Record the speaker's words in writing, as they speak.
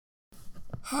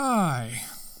Hi.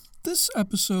 This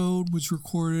episode was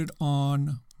recorded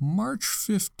on March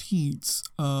 15th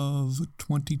of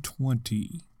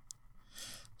 2020.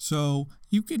 So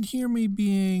you can hear me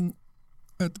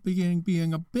at the beginning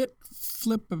being a bit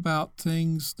flip about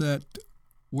things that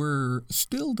we're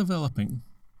still developing.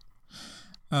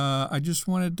 I just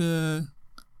wanted to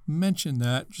mention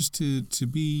that just to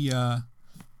be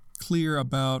clear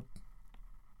about,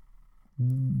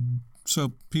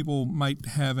 so people might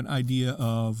have an idea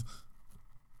of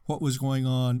what was going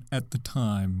on at the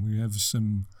time. We have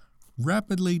some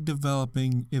rapidly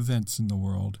developing events in the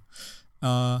world.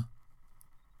 On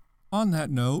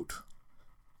that note,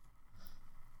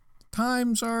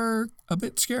 times are a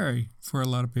bit scary for a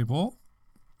lot of people.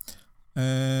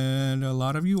 And a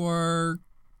lot of you are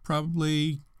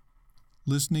probably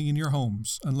listening in your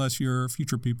homes, unless you're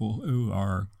future people who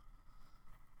are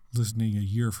listening a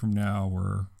year from now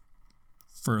or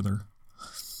further.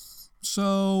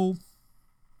 So,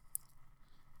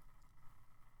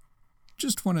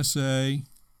 just want to say,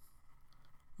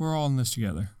 we're all in this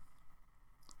together.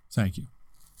 Thank you.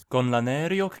 Con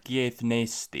l'anerio gieth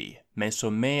nesti,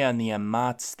 mesomea ni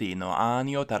amatsti no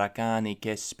anio tarakani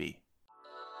kespi.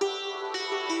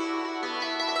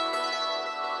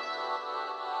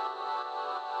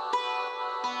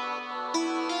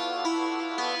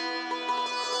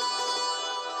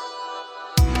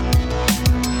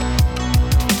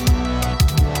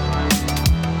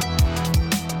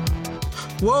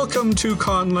 Welcome to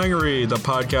Conlangery, the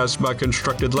podcast about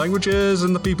constructed languages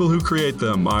and the people who create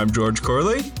them. I'm George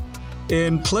Corley.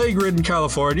 In Plague-ridden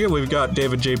California, we've got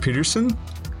David J. Peterson.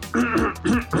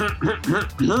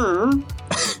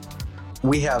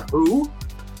 We have who?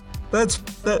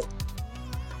 That.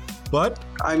 What?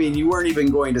 I mean, you weren't even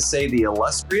going to say the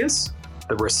illustrious,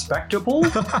 the respectable,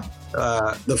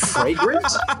 the fragrant?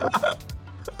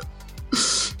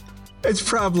 It's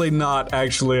probably not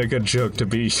actually a good joke to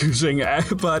be using,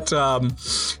 but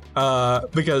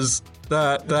because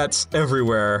that's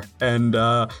everywhere. And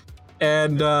down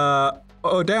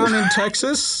in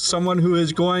Texas, someone who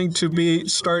is going to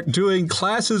start doing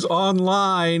classes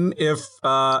online if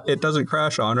it doesn't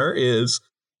crash on her is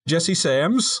Jessie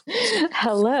Sams.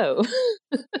 Hello.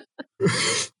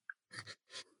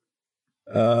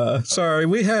 Sorry,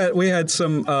 we had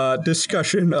some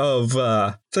discussion of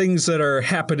things that are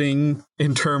happening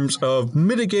in terms of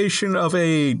mitigation of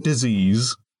a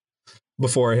disease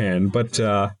beforehand, but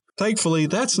thankfully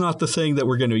that's not the thing that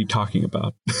we're going to be talking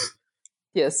about.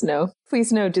 Yes, no.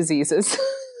 Please, no diseases.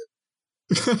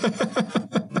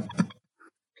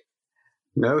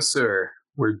 No, sir.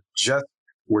 We're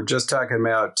just talking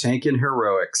about tanking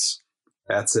heroics.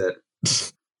 That's it.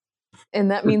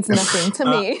 And that means nothing to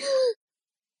me.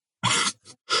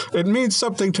 It means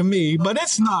something to me, but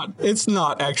it's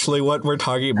not actually what we're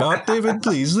talking about. David,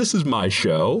 please, this is my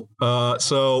show. By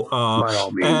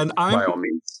all means. By all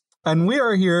means. And we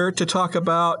are here to talk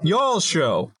about y'all's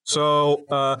show. So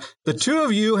the two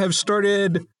of you have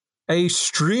started a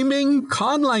streaming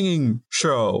conlanging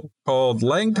show called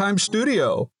Langtime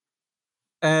Studio.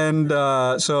 And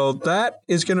so that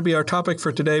is going to be our topic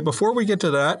for today. Before we get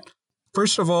to that,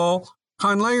 first of all,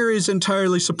 Conlangery is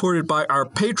entirely supported by our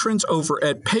patrons over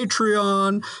at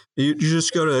Patreon. You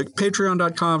just go to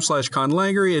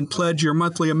patreon.com/Conlangery and pledge your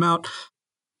monthly amount.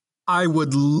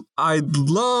 I'd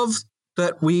love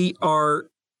that we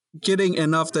are getting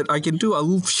enough that I can do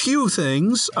a few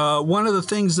things. One of the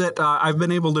things that I've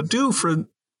been able to do for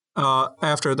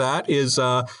after that is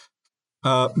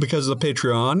because of the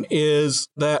Patreon is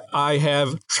that I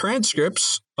have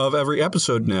transcripts of every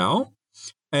episode now.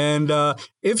 And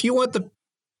if you want the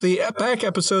back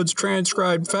episodes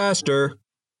transcribed faster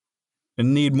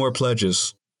and need more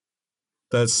pledges,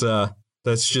 that's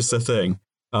just a thing.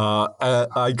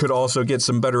 I could also get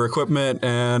some better equipment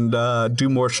and do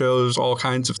more shows, all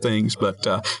kinds of things. But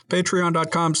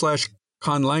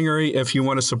patreon.com/Conlangery if you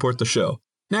want to support the show.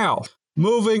 Now,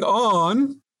 moving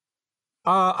on,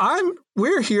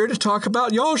 we're here to talk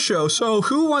about y'all's show. So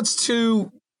who wants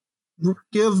to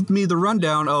give me the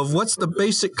rundown of what's the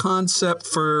basic concept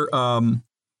for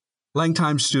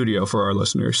Langtime Studio for our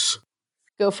listeners?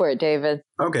 Go for it, David.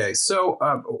 Okay, so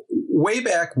way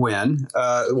back when,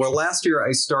 last year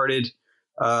I started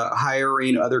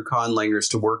hiring other conlangers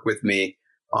to work with me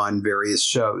on various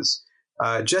shows.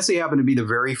 Jessie happened to be the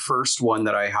very first one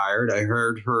that I hired. I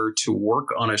hired her to work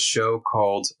on a show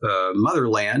called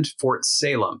Motherland, Fort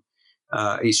Salem.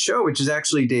 A show which is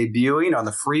actually debuting on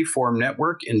the Freeform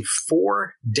Network in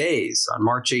 4 days on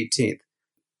March 18th.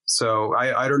 So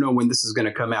I don't know when this is going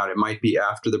to come out. It might be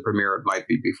after the premiere. It might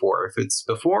be before. If it's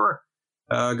before,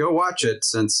 go watch it,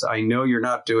 since I know you're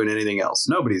not doing anything else.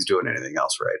 Nobody's doing anything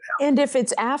else right now. And if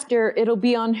it's after, it'll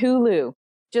be on Hulu.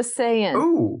 Just saying.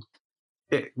 Ooh,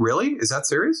 really? Is that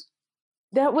serious?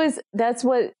 That's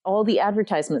what all the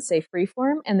advertisements say,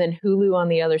 Freeform, and then Hulu on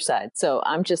the other side. So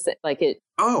I'm just like it.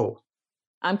 Oh,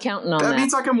 I'm counting on that. That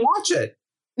means I can watch it.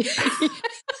 Yes.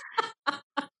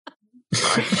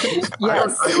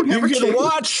 I don't have a cable.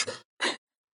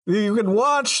 You can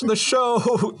watch the show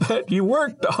that you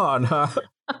worked on, huh?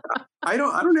 I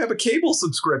don't have a cable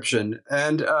subscription,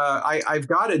 and I've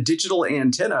got a digital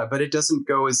antenna, but it doesn't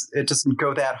go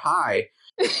that high.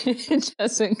 It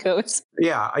doesn't go.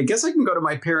 Yeah, I guess I can go to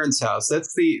my parents' house.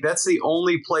 That's the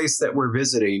only place that we're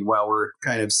visiting while we're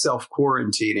kind of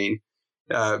self-quarantining,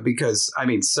 because I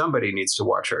mean somebody needs to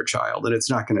watch our child, and it's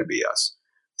not going to be us.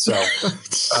 So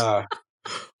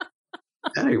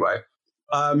anyway,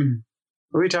 what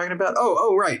are we talking about?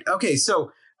 Oh, right. Okay,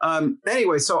 so.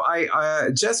 Anyway, so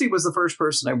Jesse was the first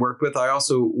person I worked with. I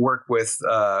also worked with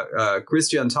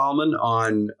Christian Thalmann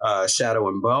on Shadow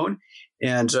and Bone,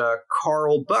 and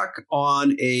Carl Buck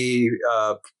on a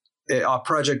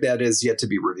project that is yet to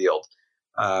be revealed.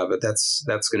 But that's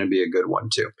going to be a good one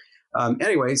too.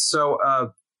 Anyway, so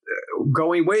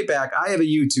going way back, I have a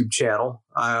YouTube channel.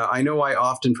 I know I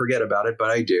often forget about it, but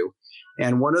I do.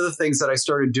 And one of the things that I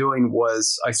started doing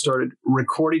was I started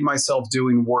recording myself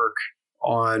doing work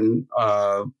on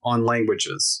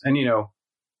languages, and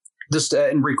just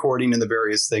and recording in the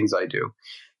various things I do,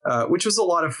 which was a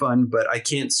lot of fun. But I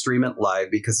can't stream it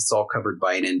live because it's all covered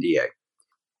by an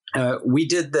NDA. We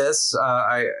did this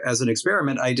as an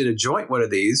experiment. I did a joint one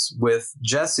of these with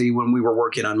Jesse when we were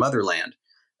working on Motherland.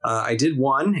 I did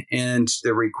one, and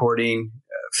the recording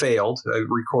failed. I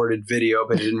recorded video,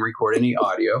 but I didn't record any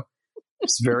audio.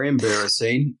 It's very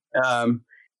embarrassing.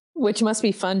 Which must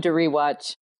be fun to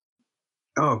rewatch.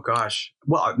 Oh, gosh.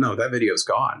 Well, no, that video's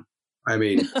gone. I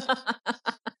mean,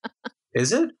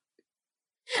 is it?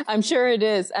 I'm sure it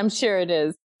is.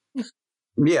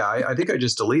 Yeah, I think I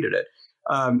just deleted it.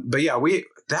 But yeah,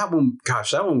 that one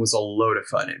was a load of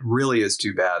fun. It really is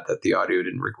too bad that the audio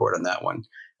didn't record on that one.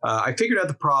 I figured out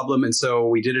the problem, and so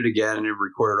we did it again and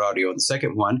recorded audio on the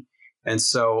second one. And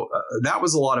so that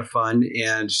was a lot of fun,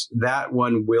 and that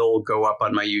one will go up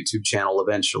on my YouTube channel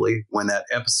eventually when that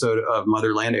episode of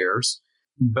Motherland airs.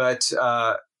 But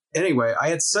anyway, I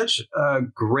had such a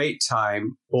great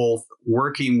time both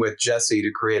working with Jesse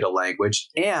to create a language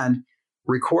and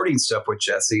recording stuff with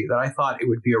Jesse that I thought it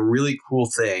would be a really cool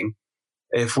thing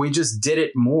if we just did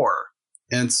it more.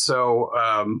 And so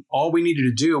all we needed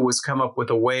to do was come up with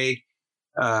a way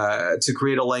to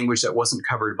create a language that wasn't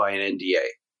covered by an NDA.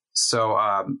 So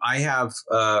I have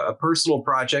a personal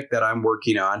project that I'm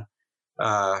working on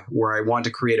where I want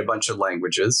to create a bunch of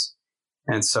languages.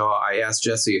 And so I asked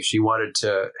Jesse if she wanted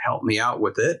to help me out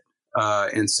with it.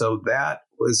 And so that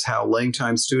was how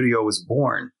Langtime Studio was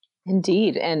born.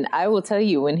 Indeed. And I will tell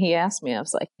you, when he asked me, I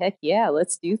was like, heck yeah,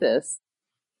 let's do this.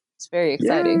 It's very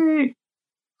exciting. Yay!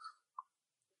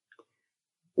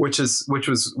 Which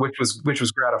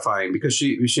was gratifying, because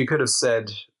she could have said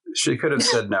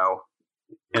no,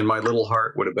 and my little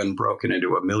heart would have been broken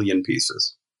into a million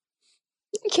pieces.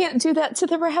 You can't do that to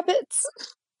the rabbits.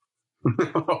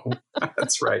 No,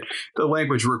 that's right. The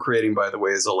language we're creating, by the way,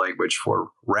 is a language for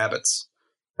rabbits.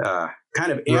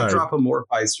 Kind of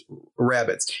anthropomorphized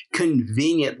rabbits,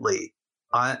 conveniently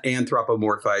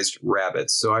anthropomorphized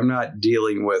rabbits. So I'm not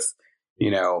dealing with,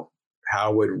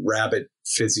 how would rabbit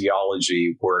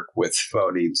physiology work with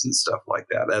phonemes and stuff like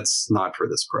that. That's not for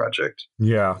this project.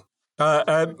 Yeah.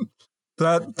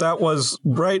 That was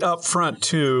right up front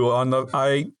too.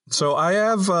 So I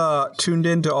have tuned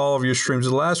into all of your streams.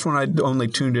 The last one I only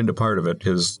tuned into part of it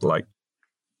is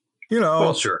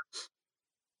Well, sure.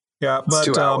 Yeah, it's but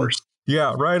 2 hours.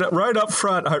 Yeah, right up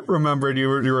front, I remembered you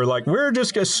were like, we're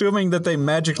just assuming that they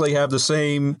magically have the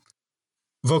same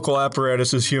vocal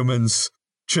apparatus as humans,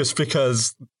 just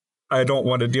because I don't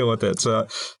want to deal with it. So,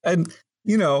 and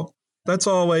that's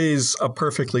always a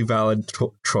perfectly valid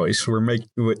choice.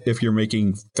 If you're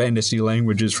making fantasy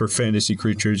languages for fantasy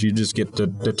creatures, you just get to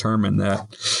determine that.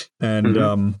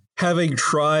 And having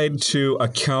tried to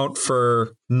account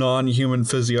for non-human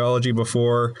physiology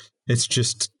before, it's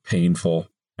just painful,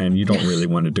 and you don't really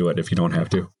want to do it if you don't have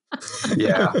to.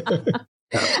 Yeah.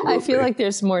 I feel like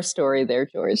there's more story there,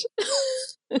 George.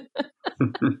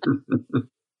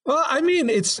 Well, I mean,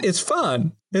 it's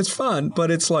fun. It's fun,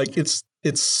 but it's like it's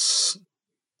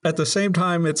at the same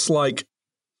time, it's like,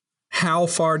 how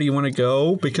far do you want to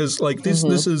go? Because like this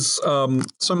is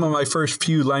some of my first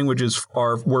few languages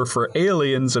were for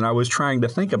aliens, and I was trying to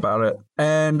think about it.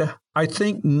 And I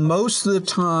think most of the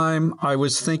time I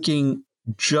was thinking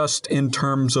just in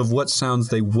terms of what sounds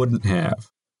they wouldn't have.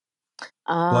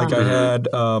 Like I had,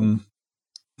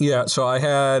 so I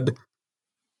had,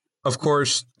 of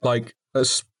course, like a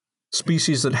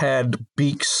species that had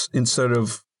beaks instead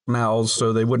of mouths,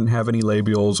 so they wouldn't have any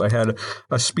labials. I had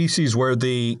a species where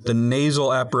the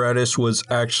nasal apparatus was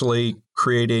actually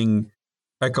creating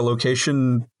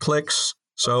echolocation clicks.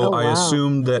 So I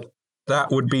assumed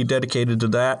that would be dedicated to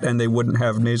that, and they wouldn't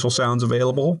have nasal sounds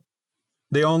available.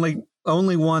 The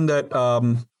only one that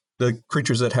the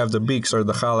creatures that have the beaks are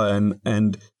the chala,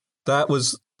 and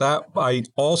that I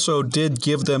also did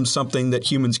give them something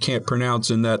that humans can't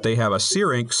pronounce, in that they have a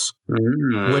syrinx,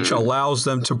 which allows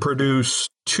them to produce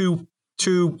two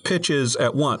pitches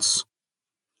at once.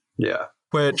 Yeah.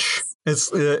 Which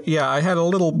is, I had a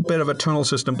little bit of a tonal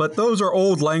system, but those are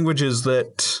old languages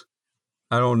that,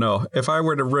 I don't know. If I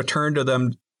were to return to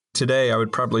them today, I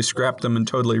would probably scrap them and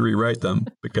totally rewrite them,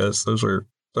 because those were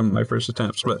some of my first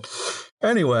attempts. But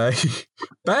anyway,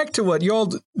 back to what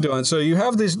y'all doing. So you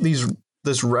have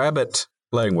this rabbit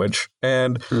language,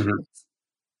 and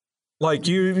like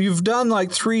you've done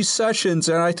like 3 sessions,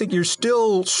 and I think you're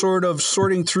still sort of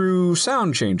sorting through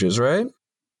sound changes, right?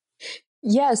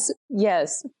 Yes.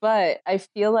 But I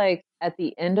feel like at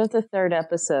the end of the 3rd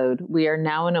episode, we are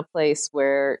now in a place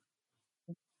where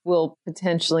we'll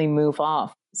potentially move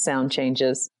off sound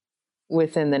changes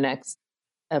within the next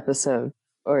episode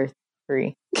or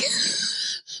 3.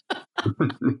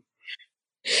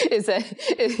 Is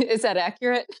that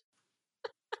accurate?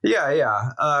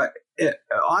 Yeah.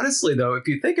 Honestly, though, if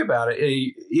you think about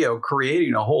it,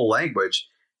 creating a whole language,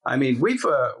 I mean, we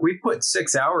put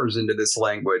 6 hours into this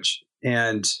language,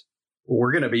 and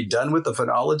we're going to be done with the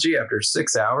phonology after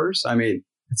 6 hours. I mean,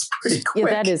 it's pretty quick.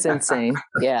 Yeah, that is insane.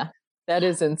 Yeah, that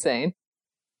is insane.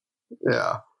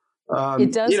 Yeah.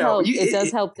 It does help. It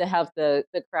does help to have the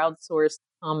crowdsourced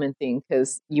commenting,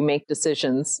 because you make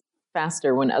decisions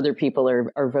faster when other people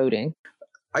are voting.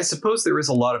 I suppose there is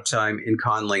a lot of time in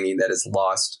conlanging that is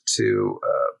lost to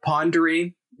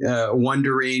pondering,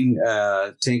 wondering,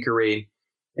 tinkering,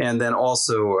 and then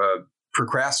also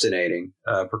procrastinating,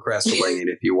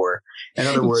 if you were. In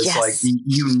other words, like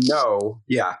you know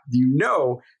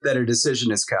that a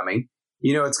decision is coming.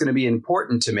 You know it's going to be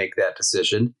important to make that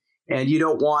decision, and you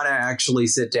don't want to actually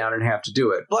sit down and have to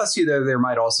do it. Plus, there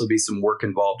might also be some work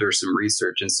involved or some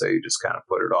research, and so you just kind of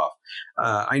put it off.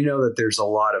 I know that there's a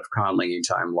lot of conlanging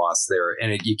time lost there,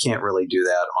 and you can't really do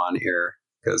that on air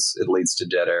because it leads to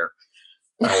dead air.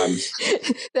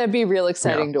 That'd be real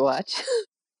exciting to watch.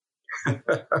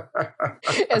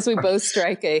 As we both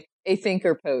strike a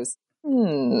thinker pose.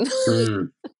 Yeah.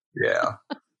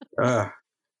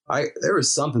 There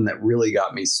was something that really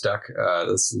got me stuck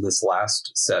this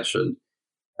last session.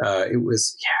 It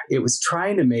was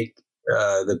trying to make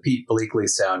the Pete Bleakley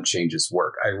sound changes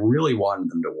work. I really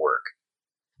wanted them to work.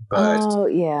 But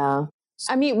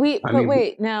I mean, wait,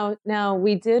 now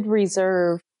we did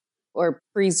reserve or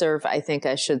preserve, I think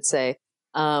I should say,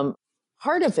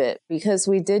 part of it, because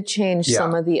we did change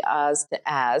some of the ahs to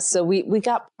as. So we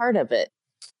got part of it.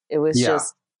 It was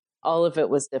just, all of it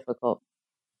was difficult.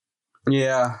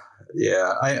 Yeah.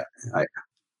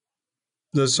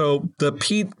 So the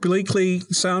Pete Bleakley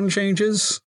sound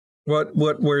changes, what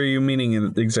were you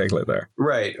meaning exactly there?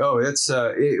 Right. Oh, it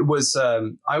was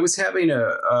I was having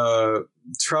a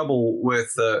trouble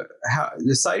with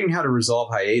deciding how to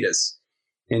resolve hiatus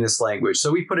in this language.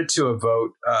 So we put it to a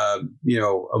vote,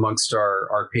 amongst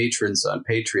our patrons on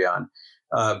Patreon.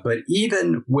 But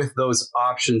even with those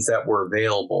options that were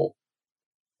available,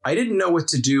 I didn't know what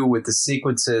to do with the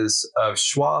sequences of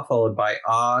schwa followed by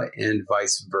ah and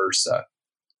vice versa.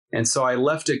 And so I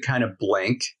left it kind of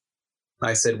blank.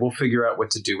 I said, we'll figure out what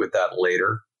to do with that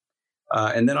later.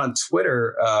 And then on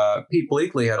Twitter, Pete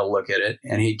Bleakley had a look at it,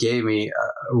 and he gave me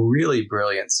a really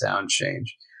brilliant sound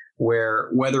change where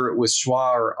whether it was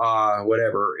schwa or ah,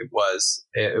 whatever it was,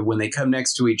 when they come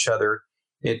next to each other,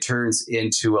 it turns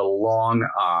into a long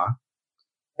ah.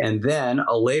 And then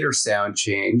a later sound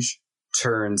change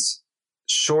turns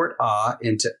short ah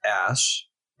into ash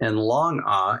and long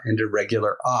ah into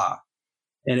regular ah.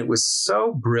 And it was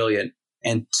so brilliant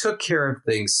and took care of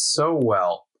things so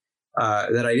well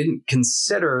that I didn't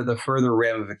consider the further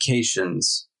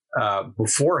ramifications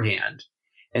beforehand.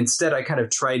 Instead, I kind of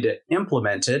tried to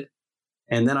implement it.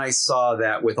 And then I saw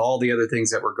that with all the other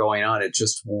things that were going on, it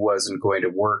just wasn't going to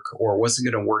work, or wasn't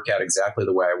going to work out exactly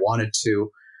the way I wanted to,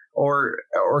 or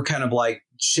kind of like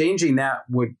changing that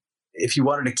would, if you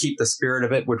wanted to keep the spirit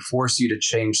of it, would force you to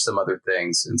change some other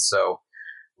things. And so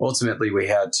ultimately we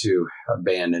had to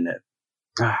abandon it.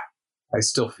 I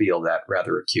still feel that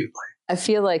rather acutely. I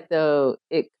feel like, though,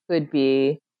 it could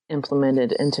be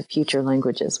implemented into future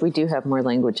languages. We do have more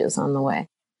languages on the way.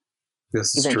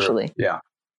 This is eventually. True. Yeah.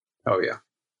 Oh yeah.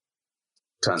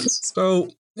 Tons. So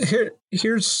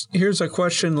here's a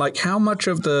question, like how much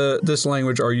of this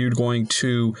language are you going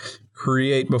to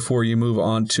create before you move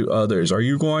on to others? Are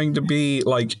you going to be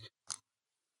like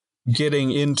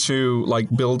getting into like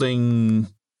building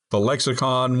the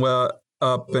lexicon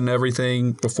up and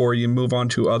everything before you move on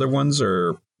to other ones,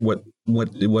 or what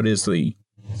is the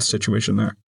situation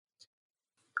there?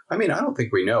 I mean, I don't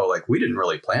think we know. Like, we didn't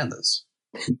really plan this.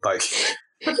 Like,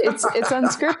 it's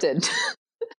unscripted.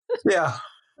 Yeah.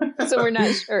 So we're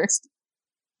not sure.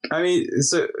 I mean,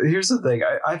 so here's the thing.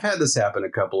 I've had this happen a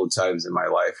couple of times in my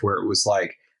life where it was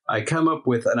like, I come up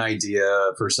with an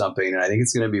idea for something and I think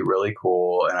it's going to be really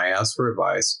cool. And I ask for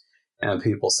advice and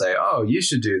people say, oh, you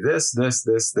should do this, this,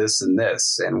 this, this, and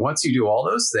this. And once you do all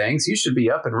those things, you should be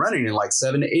up and running in like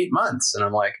 7 to 8 months. And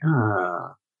I'm like,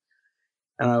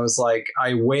 And I was like,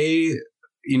 I weigh,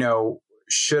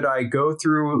 should I go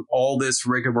through all this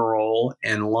rigmarole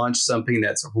and launch something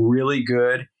that's really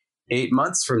good 8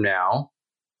 months from now,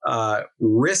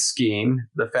 risking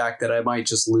the fact that I might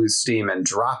just lose steam and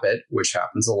drop it, which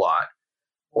happens a lot?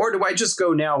 Or do I just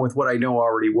go now with what I know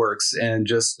already works and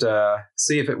just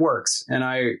see if it works? And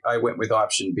I went with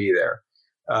option B there.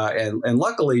 And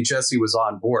luckily, Jesse was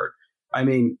on board. I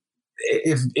mean,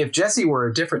 if Jesse were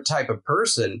a different type of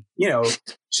person,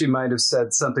 she might have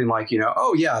said something like,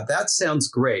 oh, yeah, that sounds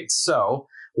great. So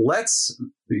let's,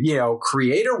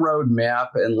 create a roadmap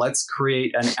and let's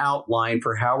create an outline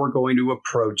for how we're going to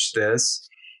approach this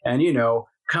and,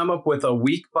 come up with a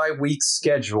week by week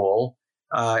schedule.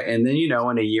 And then,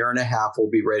 in a year and a half, we'll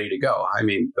be ready to go. I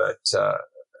mean, but so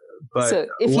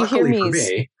if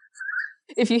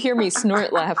you hear me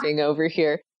snort laughing over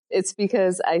here, it's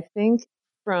because I think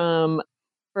from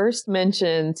first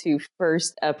mention to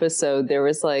first episode, there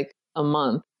was like a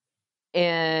month.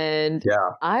 And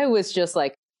I was just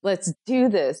like, let's do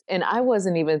this. And I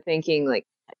wasn't even thinking like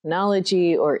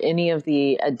technology or any of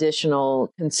the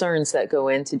additional concerns that go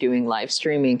into doing live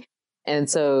streaming. And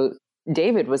so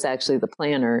David was actually the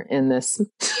planner in this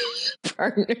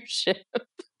partnership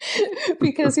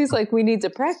because he's like, we need to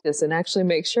practice and actually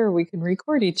make sure we can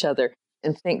record each other.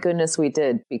 And thank goodness we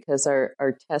did, because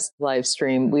our test live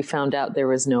stream, we found out there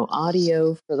was no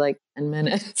audio for like 10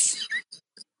 minutes.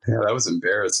 Yeah, that was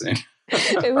embarrassing.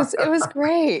 It was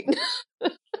great.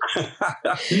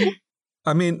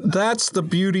 I mean, that's the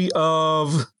beauty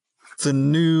of the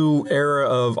new era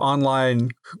of online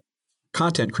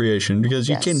content creation, because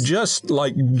you can just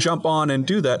like jump on and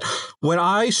do that. When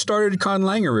I started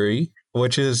Conlangery,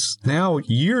 which is now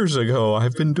years ago,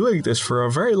 I've been doing this for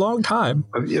a very long time.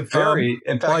 In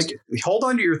fact, hold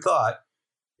on to your thought.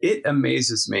 It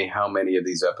amazes me how many of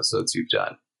these episodes you've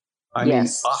done. I mean,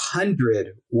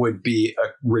 100 would be a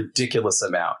ridiculous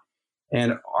amount.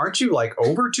 And aren't you like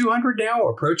over 200 now,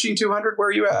 approaching 200? Where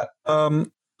are you at?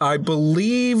 I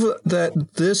believe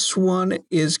that this one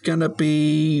is going to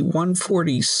be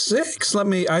 146.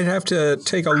 I'd have to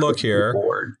take a look here.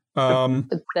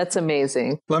 That's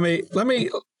amazing. Let me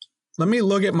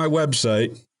look at my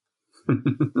website.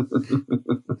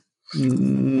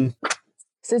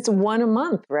 So it's one a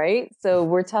month, right? So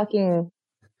we're talking.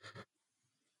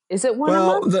 Is it one a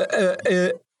month?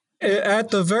 At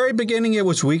the very beginning, it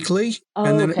was weekly,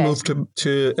 and then it moved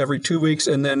to every 2 weeks,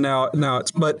 and then now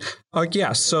it's. But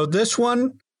yes, so this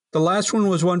one, the last one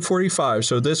was 145,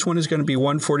 so this one is going to be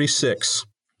 146.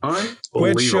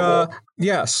 Which,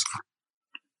 yes.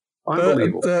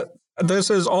 Unbelievable. This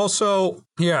is also,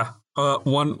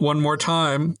 one more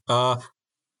time.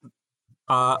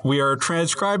 We are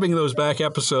transcribing those back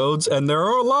episodes, and there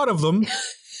are a lot of them.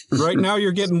 Right now,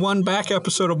 you're getting one back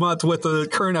episode a month with the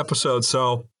current episode,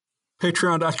 so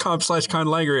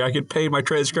patreon.com/Conlangery. I could pay my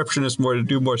transcriptionist more to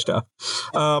do more stuff.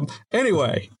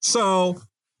 Anyway, so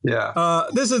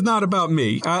this is not about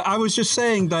me. I was just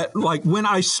saying that, like, when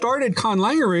I started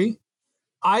Conlangery,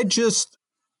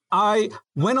 I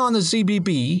went on the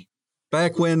ZBB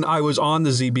back when I was on the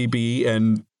ZBB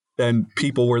and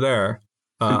people were there.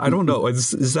 I don't know.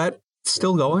 Is that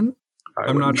still going?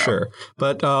 I'm not sure.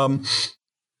 But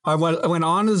I went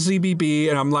on to ZBB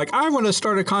and I'm like, I want to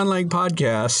start a Conlang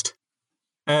podcast.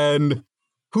 And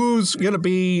who's going to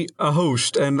be a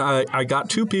host? And I got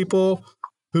two people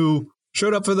who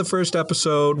showed up for the first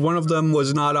episode. One of them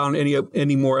was not on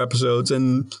any more episodes.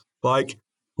 And like,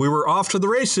 we were off to the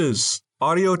races.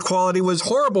 Audio quality was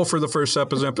horrible for the first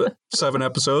 7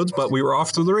 episodes, but we were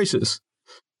off to the races.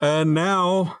 And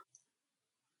now,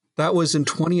 that was in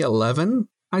 2011,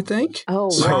 I think. Oh,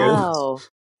 wow.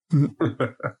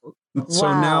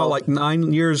 So now, like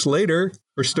 9 years later,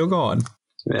 we're still going.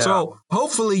 Yeah. So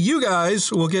hopefully you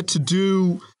guys will get to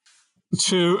do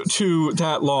to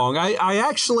that long. I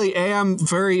actually am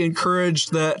very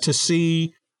encouraged to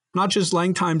see not just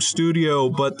Langtime Studio,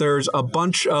 but there's a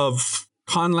bunch of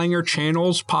Conlanger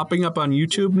channels popping up on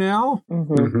YouTube now.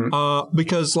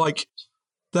 Because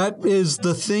that is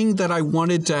the thing that I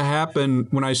wanted to happen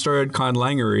when I started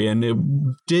Conlangery, and it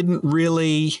didn't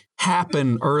really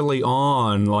happen early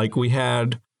on.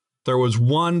 There was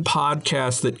one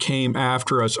podcast that came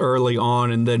after us early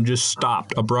on and then just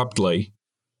stopped abruptly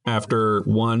after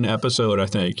one episode, I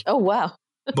think. Oh, wow.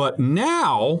 But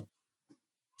now,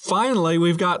 finally,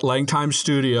 we've got Langtime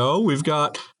Studio. We've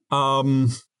got some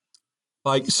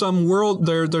world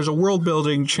there's a world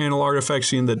building channel,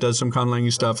 Artifactscene, that does some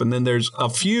conlanging stuff, and then there's a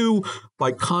few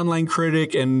like Conlang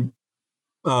Critic and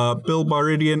Bill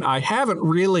Baridian. I haven't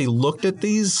really looked at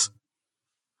these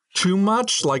too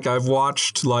much. I've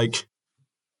watched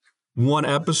one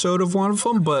episode of one of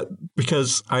them, but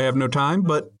because I have no time.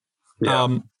 But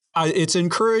it's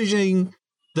encouraging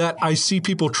that I see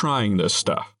people trying this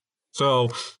stuff. So,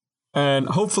 and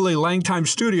hopefully Langtime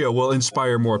Studio will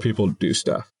inspire more people to do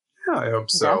stuff. Yeah, I hope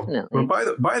so. Definitely.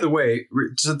 Well, by the way,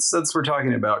 since we're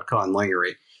talking about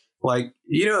Conlangery,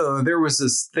 there was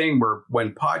this thing where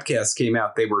when podcasts came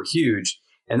out, they were huge,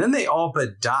 and then they all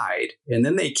but died, and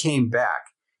then they came back.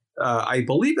 I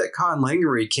believe that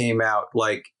Conlangery came out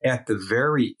at the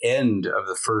very end of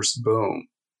the first boom.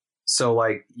 So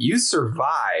you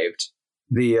survived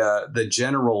the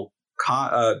general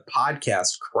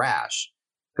podcast crash.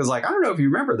 Because I don't know if you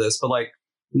remember this, but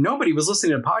nobody was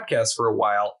listening to podcasts for a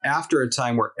while after a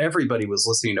time where everybody was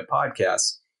listening to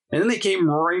podcasts. And then they came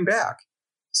roaring back.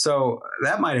 So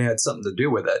that might have had something to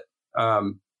do with it.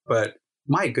 But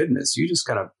my goodness, you just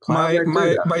kind of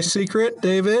my secret,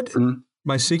 David. Mm-hmm.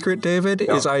 My secret, David,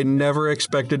 is I never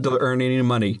expected to earn any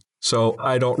money. So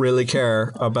I don't really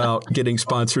care about getting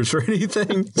sponsors or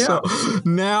anything. Yeah. So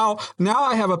now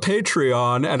I have a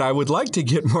Patreon, and I would like to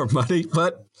get more money,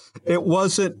 but it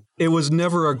was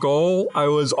never a goal. I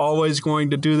was always going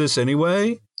to do this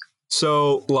anyway.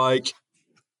 So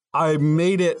I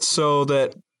made it so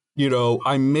that,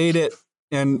 I made it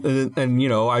and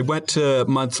I went to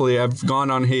monthly. I've gone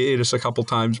on hiatus a couple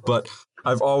times, but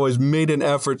I've always made an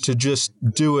effort to just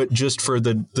do it just for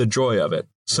the joy of it.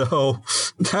 So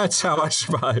that's how I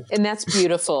survived. And that's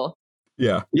beautiful.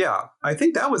 Yeah. Yeah. I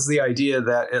think that was the idea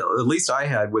that at least I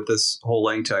had with this whole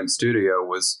Langtime Studio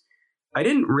was I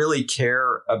didn't really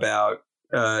care about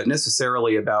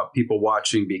necessarily about people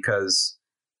watching because,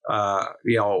 I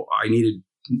needed,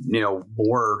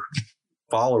 more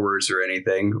followers or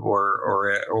anything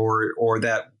or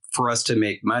that for us to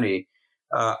make money.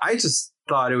 I just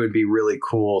thought it would be really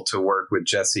cool to work with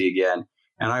Jesse again.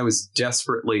 And I was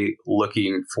desperately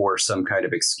looking for some kind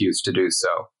of excuse to do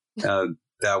so.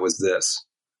 That was this.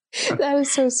 That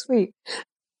is so sweet.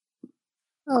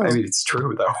 Oh. I mean, it's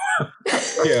true, though.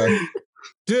 Yeah.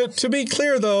 To be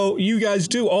clear, though, you guys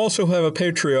do also have a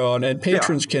Patreon, and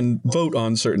patrons can vote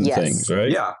on certain things,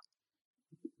 right? Yeah.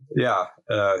 Yeah,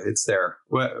 it's there.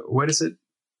 What is it?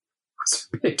 What's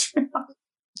Patreon?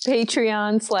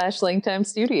 Patreon/Langtime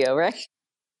Studio, right?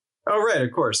 Oh, right.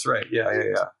 Of course. Right.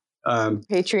 Yeah.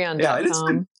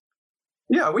 Patreon.com.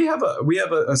 Yeah, we have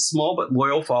a small but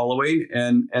loyal following,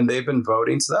 and they've been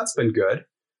voting, so that's been good.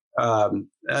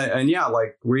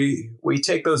 We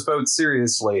take those votes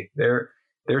seriously. Their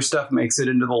stuff makes it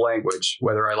into the language,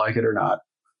 whether I like it or not.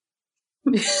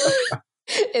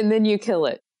 And then you kill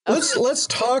it. Let's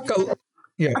talk.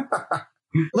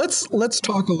 Let's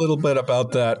talk a little bit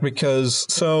about that, because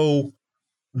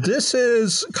this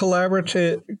is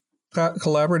collaborative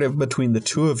between the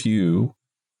two of you,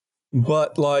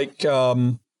 but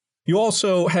you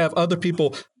also have other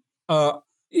people.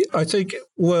 I think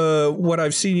what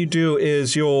I've seen you do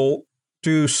is you'll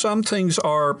do some things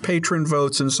are patron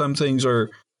votes and some things are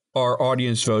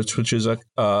audience votes, which is a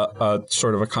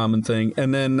sort of a common thing.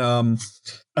 And then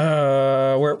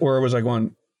where was I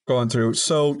going through?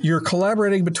 So you're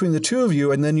collaborating between the two of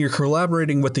you, and then you're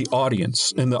collaborating with the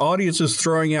audience, and the audience is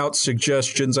throwing out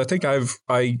suggestions. I think I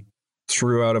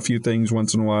threw out a few things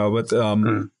once in a while, but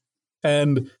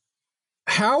and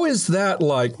how is that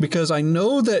like? Because I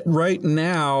know that right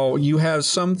now you have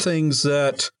some things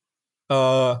that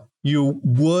you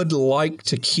would like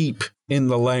to keep in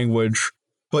the language,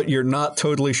 but you're not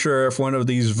totally sure if one of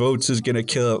these votes is going to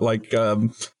kill it.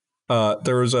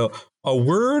 There was a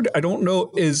word, I don't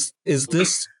know, is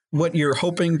this what you're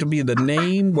hoping to be the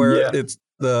name, where it's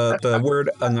the word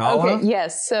Angala? Okay,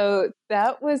 yes. So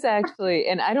that was actually,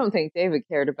 and I don't think David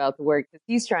cared about the word because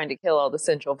he's trying to kill all the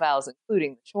central vowels,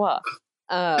 including the schwa.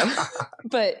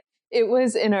 But It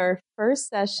was in our first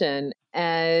session,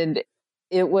 and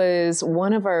it was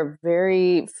one of our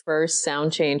very first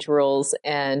sound change rules,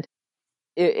 and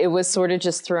it was sort of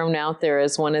just thrown out there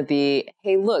as one of the,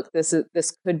 hey, look, this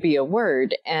could be a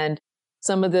word. And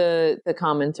some of the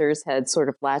commenters had sort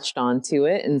of latched onto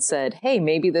it and said, hey,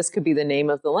 maybe this could be the name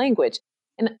of the language.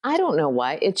 And I don't know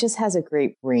why. It just has a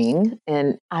great ring.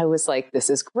 And I was like, this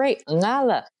is great.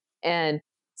 Ngala. And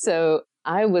so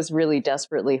I was really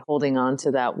desperately holding on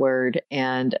to that word,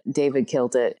 and David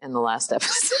killed it in the last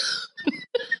episode.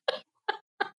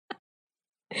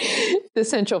 The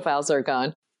central vowels are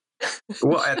gone.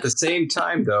 Well, at the same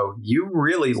time, though, you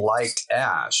really liked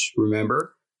Ash,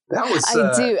 remember? That was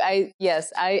I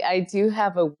do. I do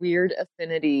have a weird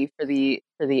affinity for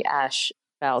the Ash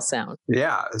vowel sound.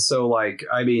 Yeah. So, like,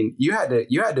 I mean, you had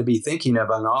to be thinking of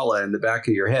Angala in the back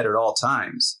of your head at all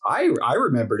times. I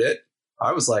remembered it.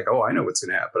 I was like, oh, I know what's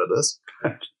going to happen to this.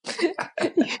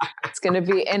 It's going to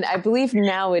be, and I believe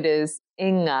now it is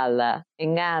Ingala.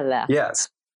 Yes.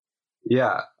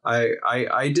 Yeah.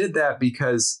 I did that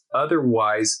because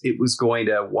otherwise it was going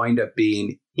to wind up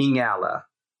being Ingala.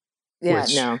 Yeah,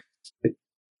 no.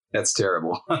 That's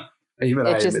terrible. Even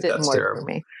I admit that's terrible. For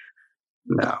me.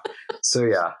 No. So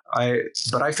yeah,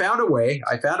 but I found a way.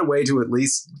 I found a way to at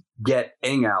least get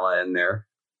Ingala in there.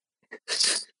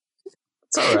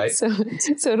 It's all right. So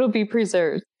it'll be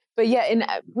preserved. But yeah, and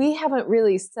we haven't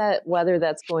really set whether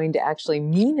that's going to actually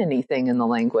mean anything in the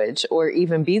language or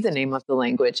even be the name of the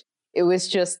language. It was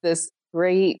just this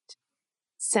great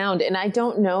sound. And I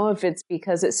don't know if it's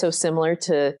because it's so similar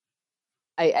to,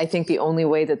 I think the only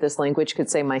way that this language could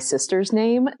say my sister's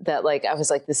name, that like, I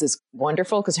was like, this is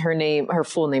wonderful, because her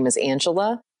full name is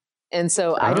Angela. And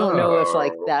so I don't know if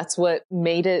like that's what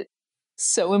made it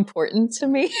so important to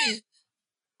me.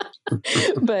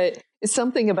 But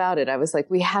something about it, I was like,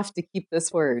 we have to keep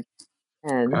this word.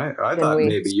 And I thought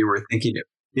maybe you were thinking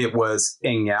it was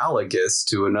analogous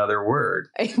to another word.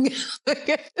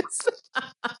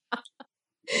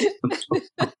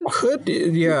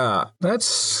 Yeah,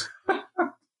 that's...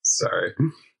 Sorry.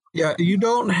 Yeah, you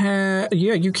don't have...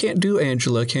 Yeah, you can't do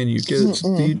Angela, can you?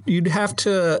 You'd have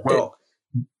to... Well...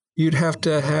 You'd have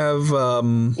to have...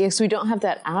 yes, we don't have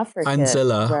that African.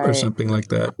 Anzilla or something like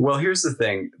that. Well, here's the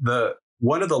thing.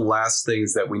 One of the last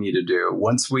things that we need to do,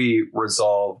 once we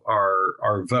resolve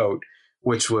our vote,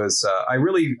 which was... I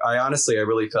honestly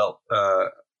felt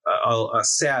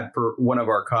sad for one of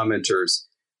our commenters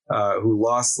who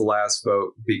lost the last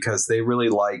vote because they really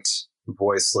liked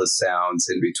voiceless sounds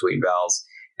in between vowels,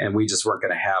 and we just weren't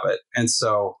going to have it. And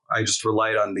so I just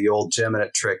relied on the old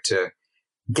Geminate trick to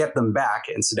get them back.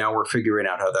 And so now we're figuring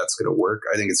out how that's going to work.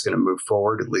 I think it's going to move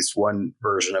forward. At least one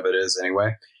version of it is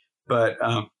anyway. But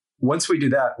once we do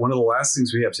that, one of the last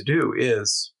things we have to do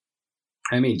is,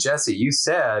 I mean, Jesse, you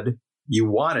said you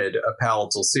wanted a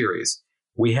palatal series.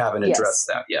 We haven't addressed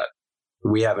that yet.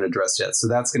 So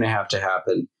that's going to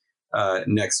happen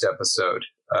next episode.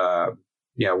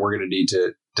 We're going to need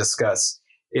to discuss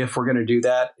if we're going to do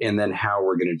that and then how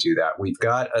we're going to do that. We've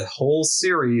got a whole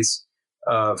series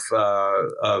of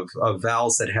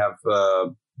vowels that have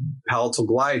palatal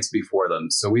glides before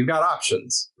them. So we've got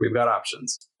options.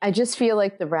 I just feel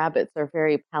like the rabbits are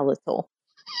very palatal.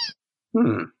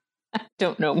 I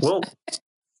don't know.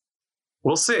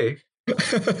 We'll see.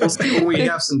 We'll see when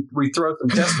we throw some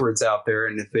test words out there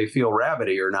and if they feel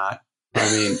rabbity or not. I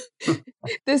mean,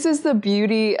 this is the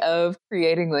beauty of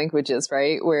creating languages,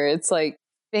 right? Where it's like,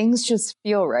 things just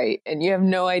feel right and you have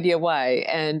no idea why.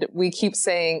 And we keep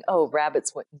saying, oh,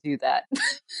 rabbits wouldn't do that.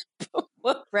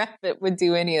 What rabbit would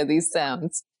do any of these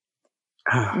sounds?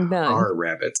 None. Our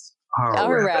rabbits.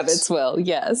 Our rabbits will,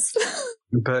 yes.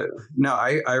 But no,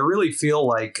 I really feel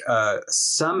like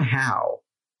somehow,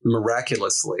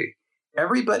 miraculously,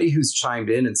 everybody who's chimed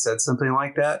in and said something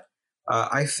like that,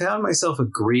 I found myself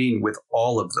agreeing with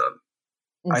all of them.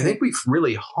 Mm-hmm. I think we've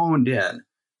really honed in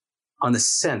on the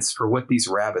sense for what these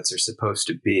rabbits are supposed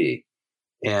to be.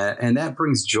 And that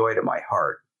brings joy to my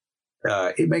heart.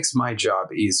 It makes my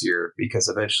job easier because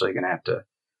eventually I'm going to have to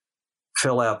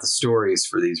fill out the stories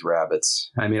for these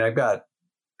rabbits. I mean, I've got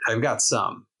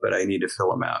some, but I need to fill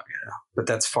them out, but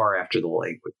that's far after the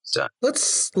language is done.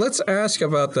 Let's ask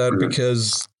about that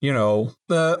because,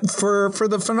 for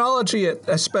the phonology,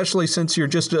 especially since you're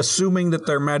just assuming that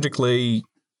they're magically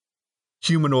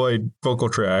humanoid vocal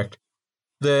tract,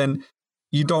 then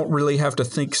you don't really have to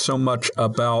think so much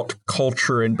about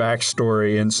culture and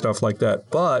backstory and stuff like that.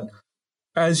 But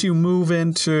as you move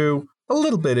into a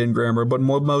little bit in grammar, but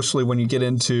mostly when you get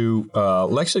into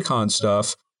lexicon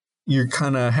stuff, you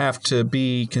kind of have to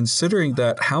be considering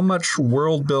that. How much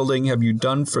world building have you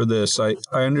done for this? I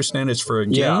understand it's for a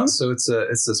game. Yeah, so it's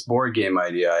this board game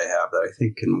idea I have that I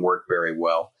think can work very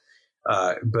well.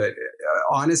 But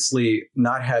honestly,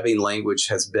 not having languages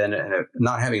has been an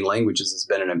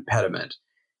impediment,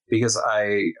 because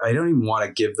I don't even want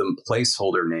to give them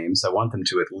placeholder names. I want them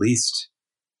to at least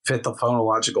fit the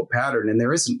phonological pattern, and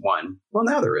there isn't one. Well,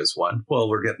 now there is one. Well,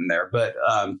 we're getting there. But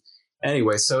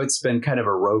anyway, so it's been kind of a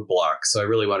roadblock. So I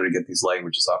really wanted to get these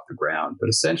languages off the ground. But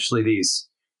essentially,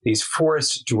 these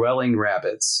forest dwelling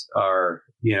rabbits are,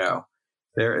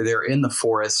 they're in the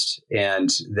forest, and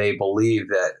they believe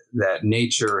that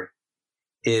nature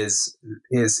is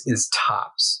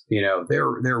tops.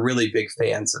 They're really big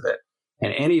fans of it,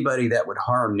 and anybody that would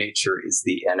harm nature is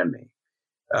the enemy.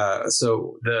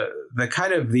 So the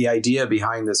kind of the idea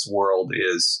behind this world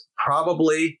is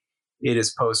probably it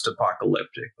is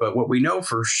post-apocalyptic, but what we know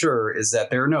for sure is that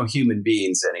there are no human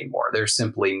beings anymore. They're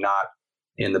simply not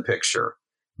in the picture.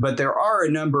 But there are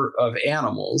a number of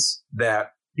animals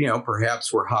that,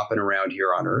 perhaps were hopping around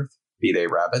here on Earth, be they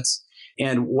rabbits.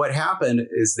 And what happened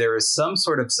is there is some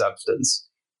sort of substance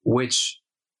which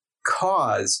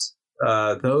caused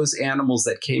those animals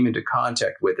that came into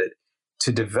contact with it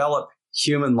to develop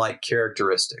human-like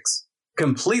characteristics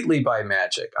completely by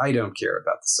magic. I don't care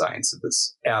about the science of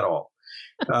this at all.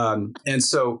 And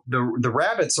so the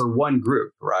rabbits are one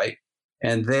group, right?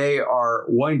 And they are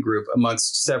one group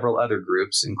amongst several other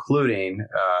groups, including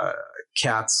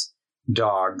cats,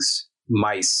 dogs,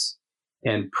 mice,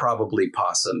 and probably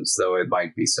possums, though it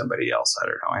might be somebody else. I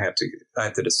don't know. I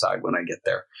have to decide when I get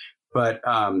there. But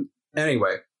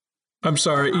anyway. I'm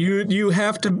sorry. You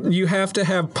have to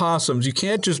have possums. You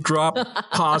can't just drop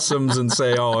possums and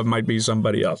say, "Oh, it might be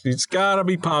somebody else." It's got to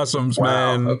be possums,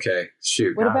 man. Okay,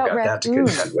 shoot. What about I've got that to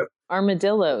contend with.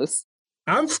 Armadillos.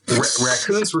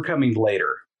 Raccoons were coming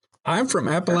later. I'm from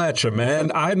Appalachia,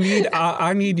 man. I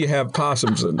need you to have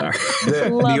possums in there.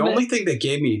 The only thing that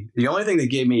gave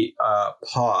me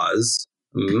pause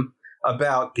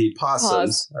about the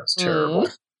possums. That was terrible.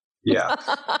 Yeah,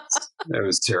 it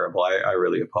was terrible. I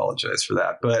really apologize for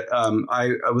that. But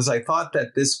I thought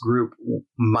that this group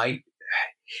might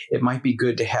be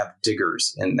good to have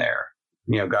diggers in there.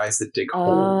 Guys that dig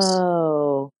holes.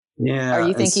 Oh, yeah. Are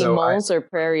you thinking moles or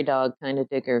prairie dog kind of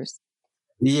diggers?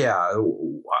 Yeah.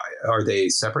 Are they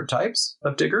separate types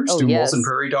of diggers? Oh, Do yes. moles and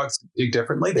prairie dogs dig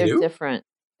differently? They're do? Different.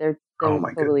 They're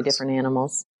totally goodness. different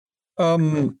animals.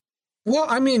 Well,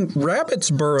 I mean,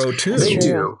 rabbits burrow too.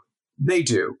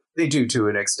 They do to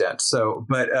an extent. So,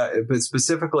 but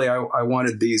specifically, I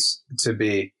wanted these to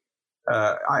be.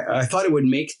 I thought it would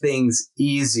make things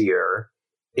easier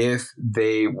if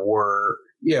they were,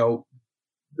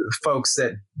 folks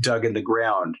that dug in the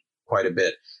ground quite a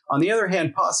bit. On the other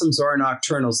hand, possums are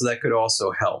nocturnal, so that could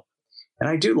also help. And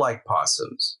I do like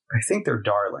possums. I think they're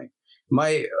darling.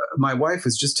 My wife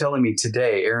was just telling me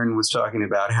today. Erin was talking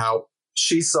about how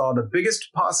she saw the biggest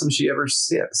possum she ever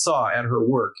saw at her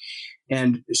work.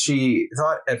 And she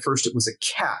thought at first it was a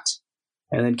cat,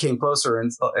 and then came closer and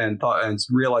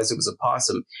realized it was a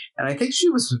possum. And I think she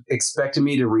was expecting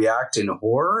me to react in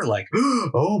horror, like,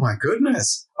 "Oh my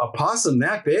goodness, a possum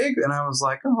that big!" And I was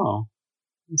like, "Oh,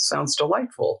 it sounds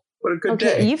delightful. What a good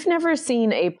day." You've never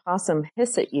seen a possum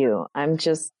hiss at you.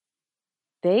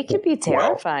 They can be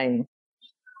terrifying.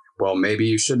 Well, maybe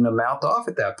you shouldn't have mouthed off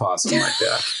at that possum like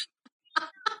that.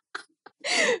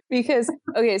 Because,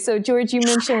 so George, you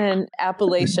mentioned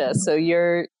Appalachia. So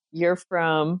you're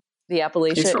from the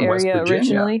Appalachia area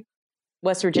originally?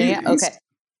 West Virginia? Okay.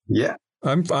 Yeah.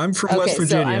 I'm from West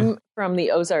Virginia. So I'm from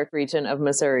the Ozark region of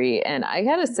Missouri. And I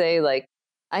got to say,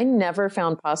 I never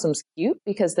found possums cute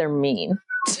because they're mean.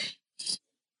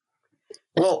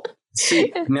 Well,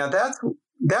 see, now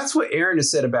that's what Erin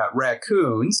has said about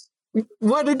raccoons.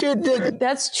 What did you?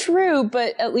 That's true,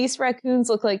 but at least raccoons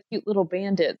look like cute little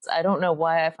bandits. I don't know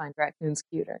why I find raccoons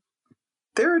cuter.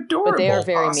 They're adorable. But they are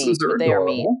very mean. They are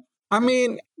mean. I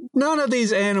mean, none of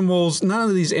these animals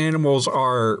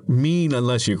are mean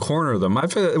unless you corner them.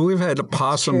 We've had a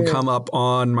possum come up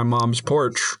on my mom's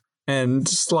porch, and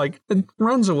it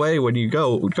runs away when you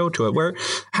go to it.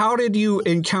 How did you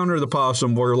encounter the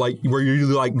possum? Were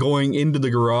you going into the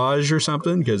garage or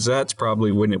something? Because that's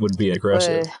probably when it would be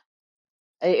aggressive.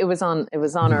 It was on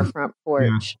our front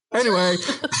porch. Yeah. Anyway,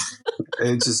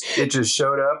 it just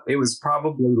showed up. It was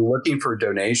probably looking for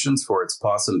donations for its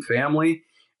possum family.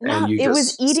 No, it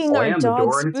was eating our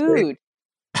dog's food.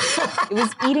 It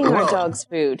was eating our dog's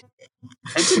food.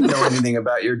 It didn't know anything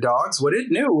about your dogs. What it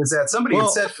knew was that somebody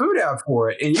had set food out for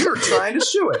it, and you were trying to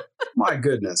shoo it. My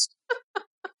goodness.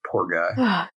 Poor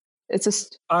guy.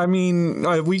 I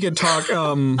mean, we could talk.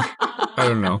 I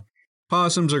don't know.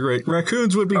 Possums are great.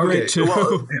 Raccoons would be great too.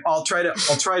 Well, I'll try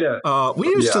to. We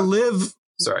used to live.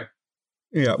 Sorry.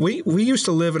 Yeah, we used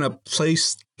to live in a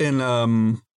place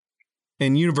in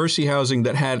university housing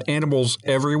that had animals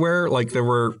everywhere. Like there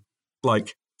were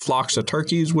like flocks of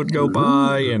turkeys would go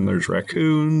by, and there's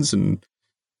raccoons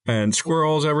and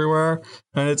squirrels everywhere.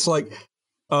 And it's like,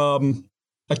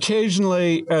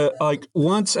 occasionally, like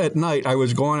once at night, I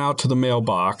was going out to the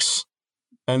mailbox,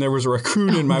 and there was a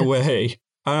raccoon in my way.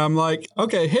 And I'm like,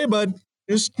 okay, hey, bud,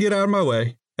 just get out of my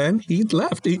way. And he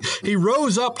left. He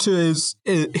rose up to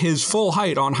his full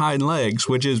height on hind legs,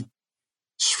 which is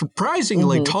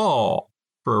surprisingly tall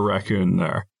for a raccoon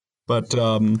there. But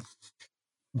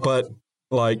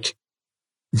like,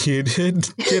 you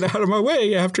did get out of my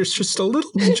way after just a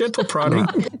little gentle prodding.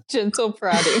 Gentle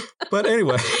prodding. But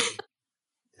anyway.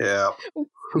 Yeah.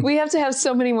 We have to have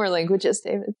so many more languages,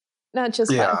 David. Not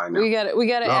just five. We got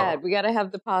to add. We got to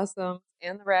have the possums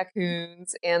and the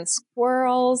raccoons and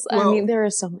squirrels. Well, I mean, there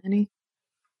are so many.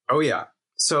 Oh yeah.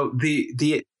 So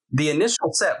the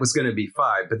initial set was going to be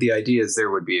 5, but the idea is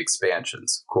there would be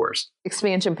expansions, of course.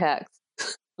 Expansion packs.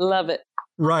 Love it.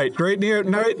 Right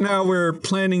now we're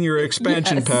planning your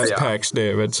expansion packs,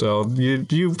 David. So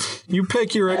you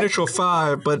pick your initial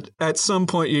 5, but at some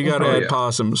point you got to add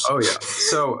possums. Oh yeah.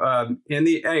 So so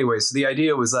the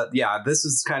idea was that this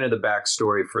is kind of the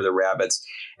backstory for the rabbits,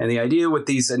 and the idea with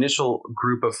these initial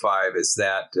group of 5 is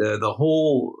that the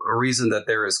whole reason that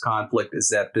there is conflict is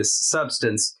that this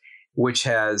substance, which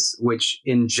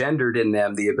engendered in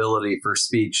them the ability for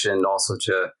speech and also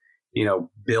to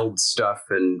build stuff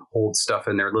and hold stuff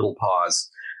in their little paws.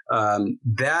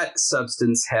 That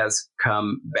substance has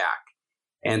come back.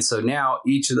 And so now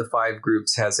each of the 5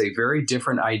 groups has a very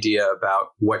different idea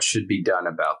about what should be done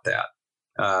about that.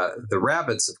 The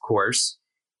rabbits, of course,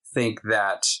 think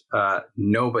that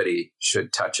nobody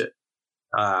should touch it.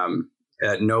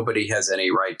 Nobody has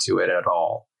any right to it at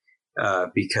all.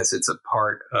 Because it's a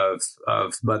part of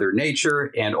Mother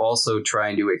Nature, and also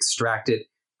trying to extract it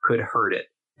could hurt it.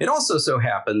 It also so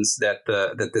happens that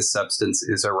this substance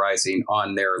is arising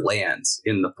on their lands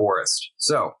in the forest.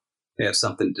 So they have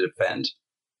something to defend.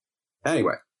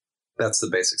 Anyway, that's the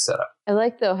basic setup. I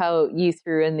like, though, how you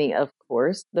threw in of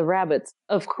course. The rabbits,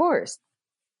 of course,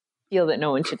 feel that no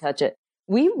one should touch it.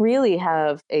 We really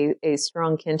have a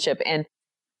strong kinship. And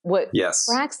what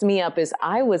cracks me up is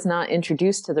I was not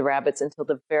introduced to the rabbits until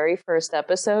the very first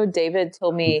episode. David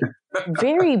told me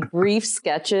very brief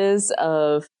sketches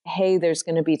of, hey, there's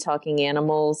going to be talking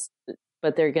animals,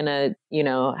 but they're going to,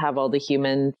 have all the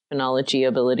human phonology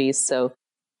abilities. So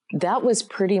that was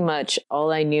pretty much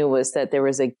all I knew, was that there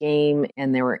was a game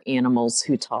and there were animals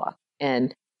who talk.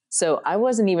 And so I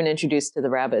wasn't even introduced to the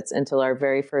rabbits until our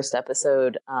very first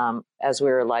episode as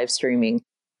we were live streaming.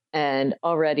 And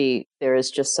already there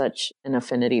is just such an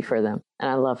affinity for them.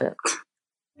 And I love it.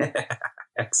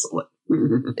 Excellent.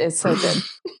 It's so good.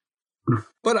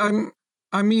 But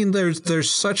I mean, there's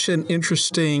such an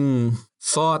interesting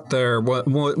thought there.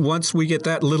 Once we get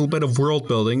that little bit of world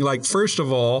building, like, first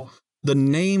of all, the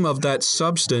name of that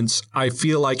substance, I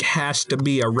feel like, has to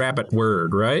be a rabbit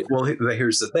word, right? Well,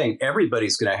 here's the thing.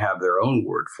 Everybody's going to have their own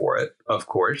word for it, of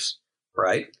course,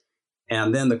 right?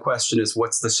 And then the question is,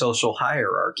 what's the social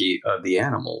hierarchy of the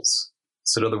animals?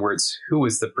 So in other words, who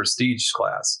is the prestige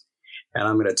class? And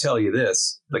I'm going to tell you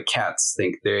this, the cats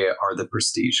think they are the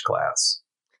prestige class.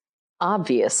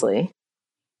 Obviously.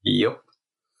 Yep.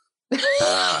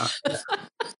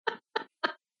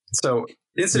 So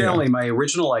incidentally, my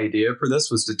original idea for this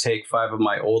was to take 5 of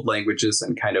my old languages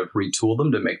and kind of retool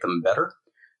them to make them better.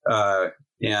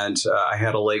 And I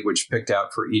had a language picked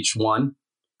out for each one,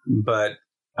 but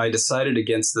I decided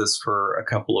against this for a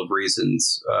couple of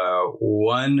reasons.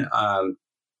 One,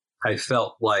 I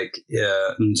felt like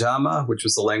Njama, which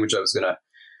was the language I was going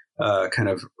to kind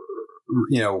of,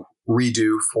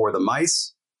 redo for the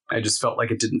mice. I just felt like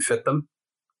it didn't fit them.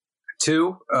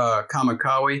 2,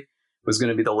 Kamakawi was going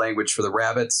to be the language for the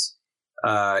rabbits.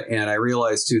 And I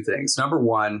realized 2 things. Number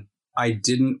 1, I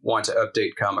didn't want to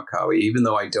update Kamakawi, even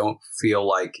though I don't feel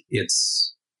like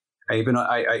it's... even though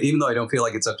I don't feel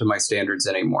like it's up to my standards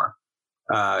anymore.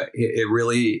 It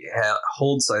really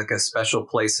holds like a special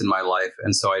place in my life,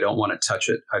 and so I don't want to touch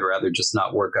it. I'd rather just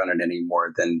not work on it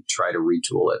anymore than try to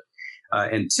retool it.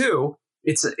 And 2,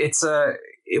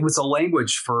 it was a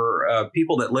language for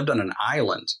people that lived on an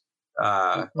island,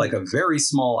 like a very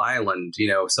small island,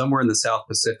 somewhere in the South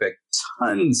Pacific.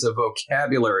 Tons of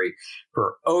vocabulary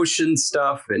for ocean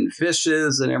stuff and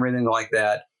fishes and everything like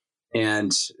that.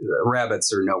 And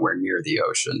rabbits are nowhere near the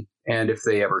ocean. And if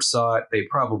they ever saw it, they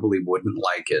probably wouldn't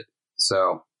like it.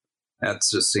 So that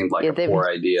just seemed like a poor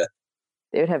idea.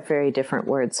 They would have very different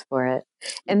words for it.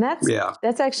 And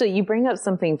that's actually, you bring up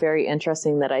something very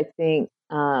interesting that I think,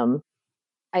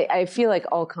 I feel like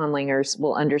all conlangers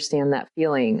will understand that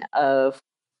feeling of,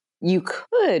 you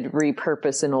could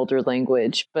repurpose an older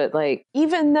language, but like,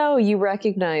 even though you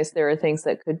recognize there are things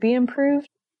that could be improved,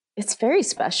 it's very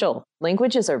special.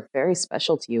 Languages are very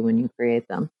special to you when you create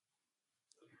them.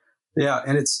 Yeah,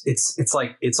 and it's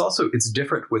like it's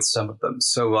different with some of them.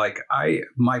 So like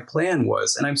my plan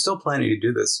was, and I'm still planning to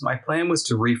do this. My plan was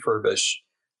to refurbish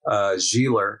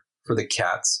Gieler for the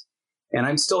cats, and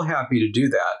I'm still happy to do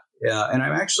that. And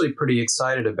I'm actually pretty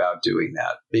excited about doing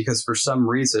that because for some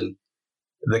reason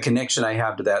the connection I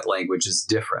have to that language is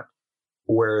different.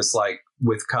 Whereas like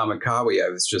with Kamikawi, I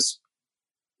was just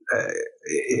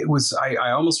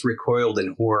I almost recoiled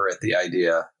in horror at the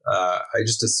idea. I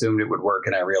just assumed it would work,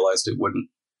 and I realized it wouldn't.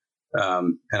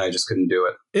 And I just couldn't do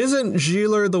it. Isn't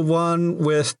Gieler the one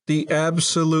with the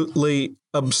absolutely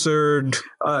absurd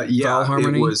vowel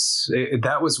harmony?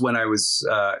 That was when I was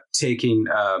taking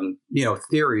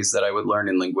theories that I would learn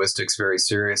in linguistics very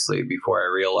seriously before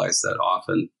I realized that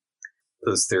often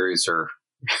those theories are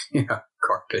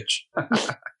garbage.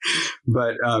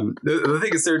 But the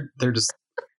thing is,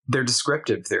 they're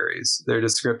descriptive theories. They're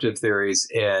descriptive theories,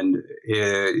 and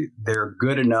they're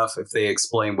good enough if they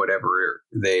explain whatever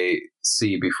they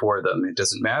see before them. It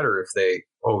doesn't matter if they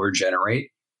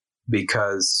overgenerate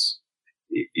because,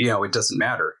 it doesn't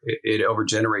matter. It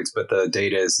overgenerates, but the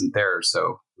data isn't there.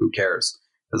 So who cares?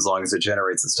 As long as it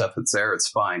generates the stuff that's there, it's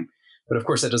fine. But of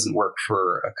course, that doesn't work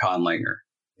for a conlanger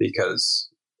because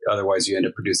otherwise you end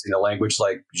up producing a language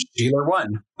like Gieler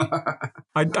 1.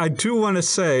 I do want to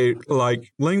say,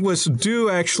 like, linguists do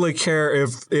actually care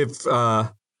if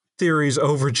theories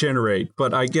overgenerate,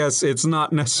 but I guess it's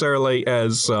not necessarily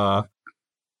as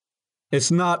it's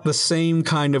not the same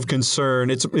kind of concern.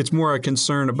 It's more a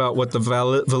concern about what the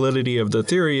validity of the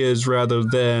theory is rather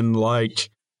than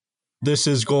like this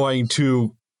is going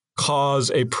to cause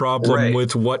a problem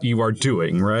with what you are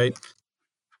doing, right?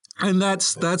 And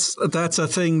that's a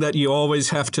thing that you always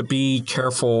have to be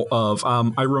careful of.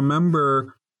 I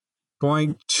remember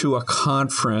going to a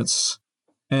conference,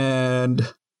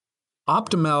 and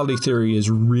optimality theory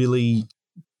is really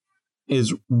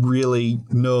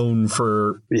known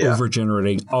for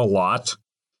overgenerating a lot.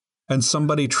 And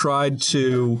somebody tried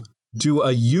to do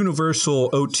a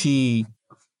universal OT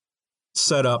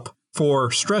setup for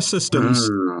stress systems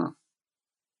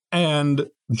and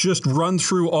just run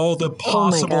through all the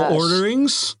possible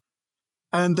orderings,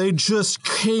 and they just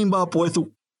came up with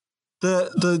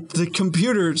the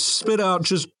computer spit out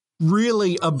just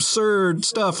really absurd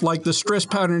stuff, like the stress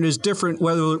pattern is different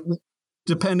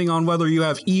depending on whether you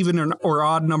have even or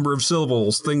odd number of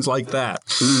syllables, things like that.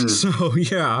 So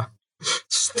yeah,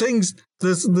 these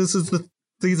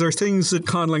are things that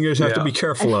conlangers have to be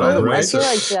careful of, right? I feel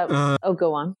like that.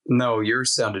 Go on. No,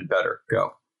 yours sounded better.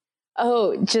 Go.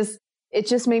 It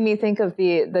just made me think of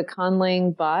the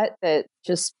conlang bot that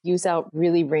just spews out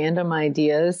really random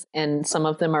ideas, and some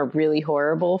of them are really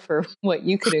horrible for what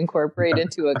you could incorporate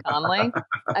into a conlang.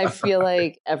 I feel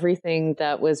like everything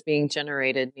that was being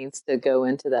generated needs to go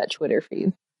into that Twitter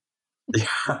feed.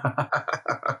 Yeah.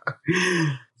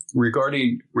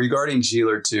 Regarding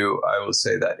Gieler 2, I will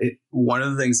say that one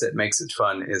of the things that makes it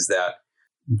fun is that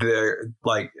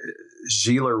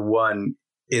Gieler 1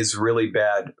 is really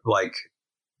bad, like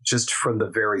just from the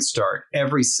very start,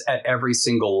 at every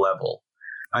single level.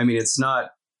 I mean, it's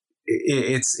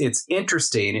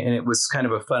interesting, and it was kind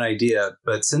of a fun idea,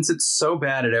 but since it's so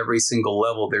bad at every single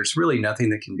level, there's really nothing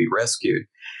that can be rescued.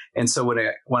 And so when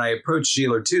I approached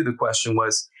Gieler 2, the question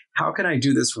was, how can I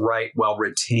do this right while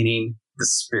retaining the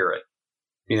spirit?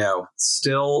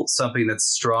 Still something that's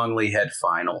strongly head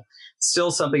final, still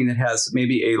something that has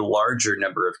maybe a larger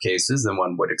number of cases than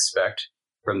one would expect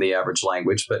from the average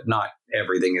language, but not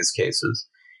everything is cases.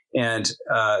 And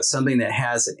something that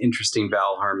has an interesting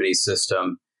vowel harmony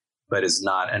system, but is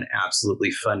not an absolutely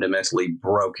fundamentally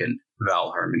broken vowel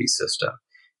harmony system.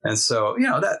 And so,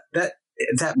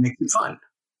 that makes it fun.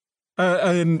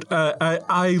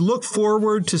 I look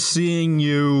forward to seeing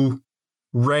you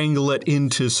wrangle it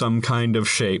into some kind of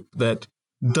shape that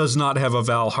does not have a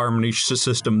vowel harmony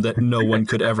system that no one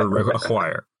could ever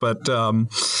acquire. But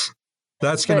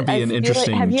that's going to be an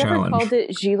interesting challenge. Have you ever called it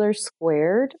Gieler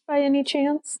squared by any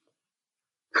chance?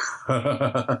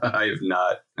 I have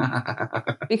not.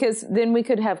 Because then we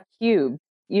could have cubed.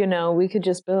 We could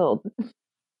just build.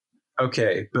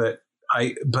 Okay, but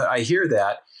I hear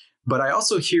that. But I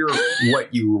also hear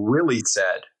what you really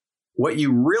said. What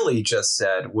you really just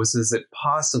said was, is it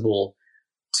possible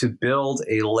to build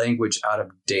a language out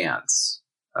of dance.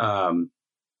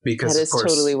 Because that is of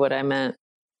course, totally what I meant.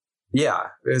 Yeah,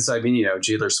 because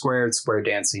Jeeler Squared, Square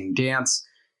Dancing Dance.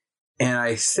 And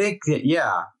I think that,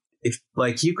 if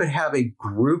like you could have a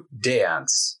group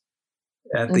dance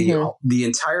at the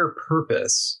entire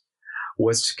purpose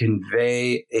was to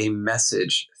convey a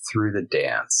message through the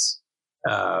dance.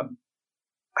 I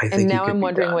think and now I'm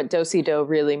wondering what do-si-do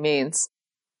really means.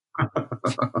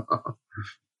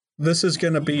 This is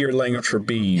going to be your language for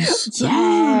bees.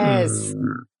 Yes.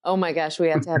 Oh my gosh, we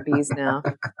have to have bees now.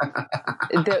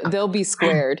 They'll be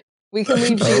squared. We can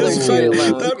leave Jeeler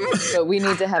alone, but we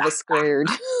need to have a squared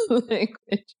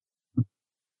language.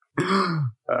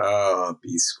 Oh,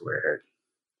 B squared.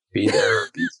 Be there,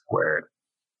 B squared.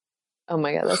 Oh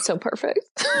my God, that's so perfect.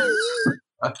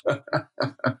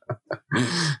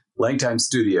 Langtime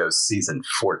Studios, season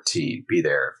 14. Be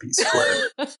there, B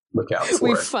squared. Look out for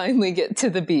we it. finally get to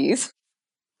the bees.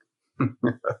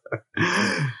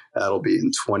 That'll be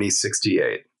in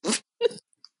 2068.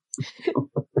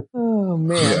 Oh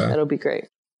man, that'll be great.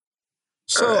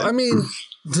 So, I mean,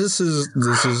 this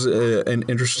is an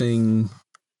interesting.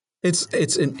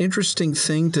 It's an interesting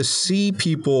thing to see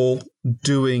people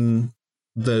doing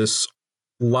this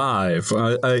live.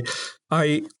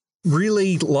 I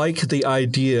really like the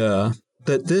idea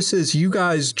that this is you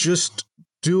guys just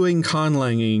doing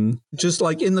conlanging, just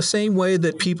like in the same way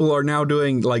that people are now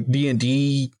doing like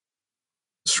D&D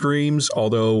streams,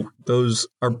 although those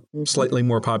are slightly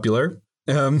more popular.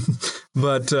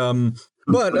 But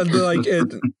like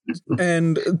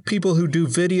and people who do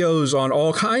videos on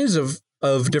all kinds of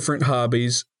different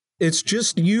hobbies. It's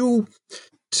just you.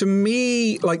 To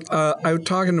me, like I was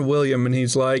talking to William, and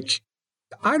he's like,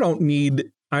 I don't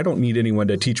need anyone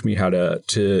to teach me how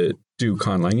to do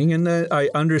conlanging, and I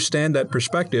understand that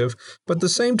perspective. But at the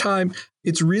same time,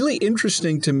 it's really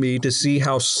interesting to me to see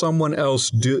how someone else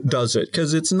does it,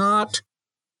 because it's not.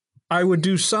 I would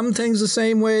do some things the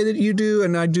same way that you do,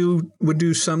 and would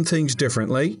do some things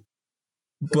differently.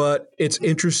 But it's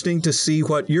interesting to see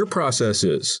what your process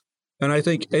is. And I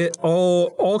think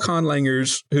all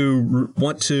conlangers who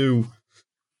want to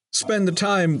spend the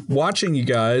time watching you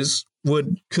guys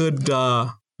would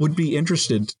be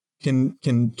interested, can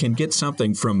get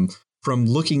something from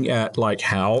looking at like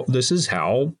how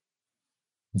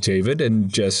David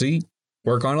and Jesse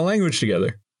work on a language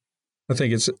together. I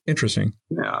think it's interesting.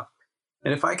 Yeah.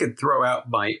 And if I could throw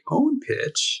out my own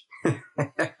pitch.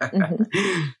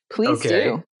 Please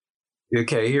do.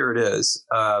 Okay, here it is.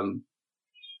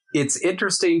 It's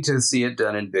interesting to see it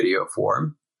done in video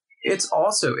form. It's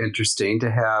also interesting to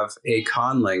have a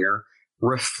conlanger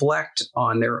reflect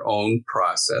on their own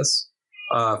process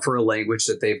for a language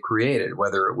that they've created,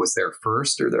 whether it was their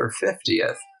first or their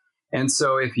 50th. And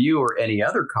so if you or any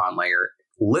other conlanger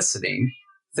listening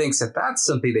thinks that that's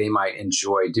something they might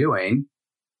enjoy doing,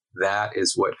 that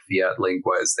is what Fiat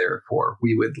Lingua is there for.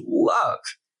 We would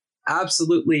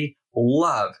absolutely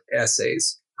love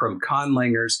essays from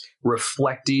conlangers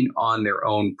reflecting on their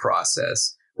own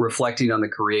process, reflecting on the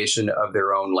creation of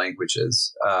their own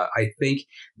languages. I think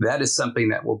that is something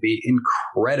that will be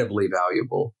incredibly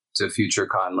valuable to future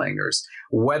conlangers,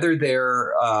 whether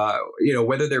they're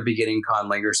beginning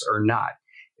conlangers or not.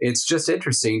 It's just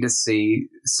interesting to see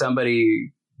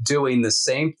somebody doing the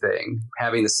same thing,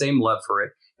 having the same love for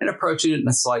it, and approaching it in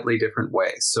a slightly different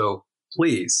way. So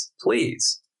please,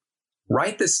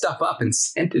 write this stuff up and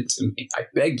send it to me. I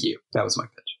beg you. That was my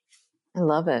pitch. I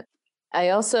love it. I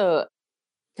also,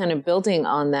 kind of building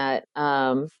on that,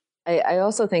 I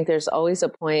also think there's always a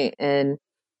point in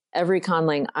every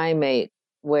conlang I make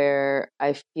where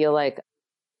I feel like,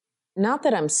 not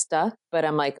that I'm stuck, but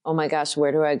I'm like, oh my gosh,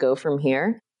 where do I go from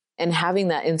here? And having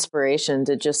that inspiration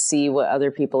to just see what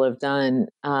other people have done.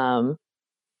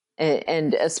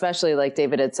 And especially like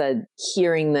David had said,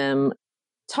 hearing them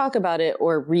talk about it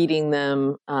or reading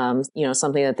them,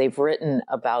 something that they've written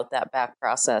about that back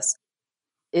process.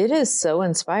 It is so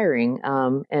inspiring.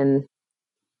 And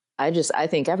I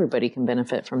think everybody can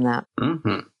benefit from that.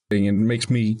 Mm-hmm. It makes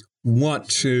me want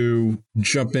to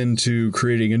jump into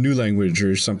creating a new language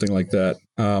or something like that,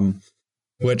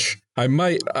 which I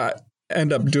might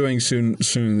end up doing soon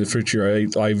in the future.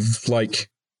 I've like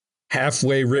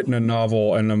halfway written a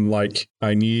novel, and I'm like,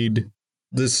 I need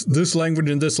this language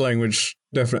and this language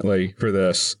definitely for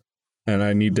this, and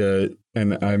I'm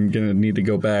gonna need to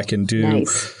go back and do a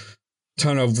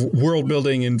ton of world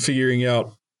building and figuring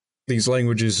out these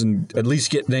languages and at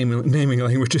least get naming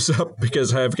languages up,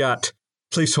 because I've got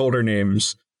placeholder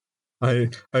names. I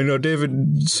know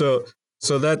David, so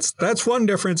that's one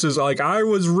difference, is like I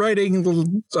was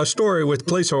writing a story with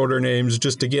placeholder names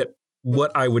just to get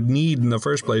what I would need in the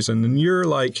first place. And then you're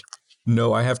like,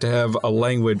 no, I have to have a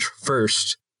language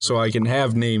first so I can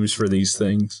have names for these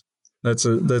things.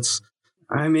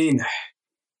 I mean,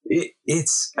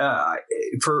 it's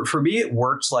for me, it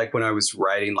worked like when I was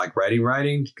writing,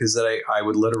 because I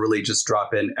would literally just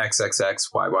drop in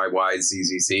XXX, YYY,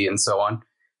 ZZZ, and so on,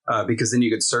 because then you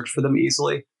could search for them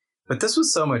easily. But this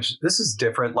is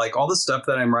different. Like all the stuff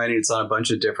that I'm writing, it's on a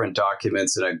bunch of different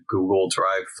documents in a Google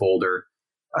Drive folder.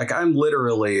 Like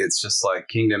it's just like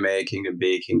Kingdom A, Kingdom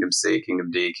B, Kingdom C,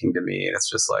 Kingdom D, Kingdom E. And it's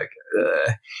just like,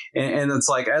 and it's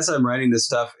like, as I'm writing this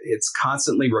stuff, it's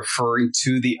constantly referring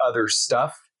to the other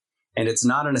stuff, and it's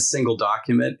not in a single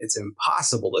document. It's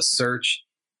impossible to search.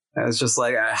 And it's just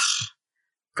like,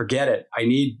 forget it. I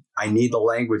need the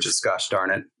languages. Gosh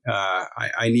darn it.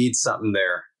 I need something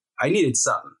there. I needed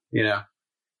something,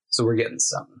 so we're getting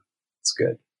something. It's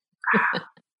good.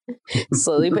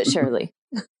 Slowly but surely.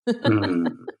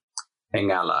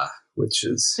 Engala, which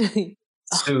is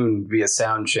soon via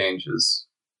sound changes.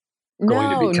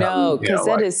 No, because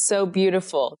that is so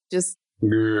beautiful. Just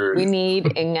we need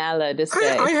Engala to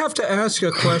stay. I have to ask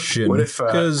a question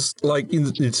because,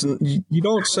 you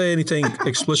don't say anything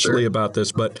explicitly about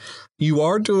this, but you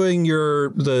are doing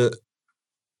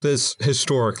this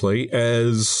historically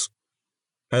as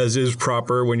is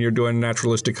proper when you're doing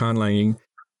naturalistic conlanging.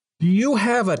 Do you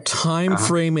have a time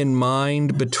frame in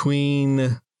mind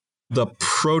between the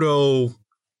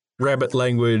proto-rabbit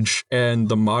language and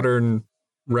the modern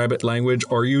rabbit language?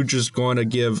 Or are you just going to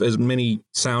give as many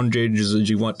sound changes as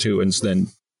you want to and then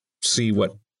see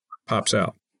what pops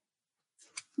out?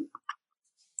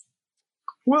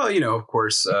 Well, of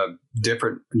course,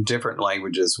 different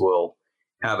languages will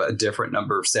have a different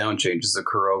number of sound changes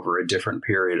occur over a different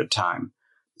period of time.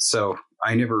 So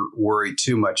I never worry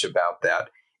too much about that.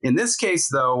 In this case,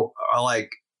 though, like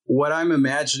what I'm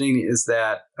imagining is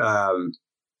that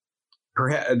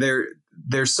perhaps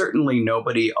there's certainly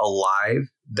nobody alive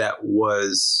that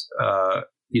was,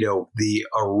 the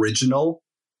original,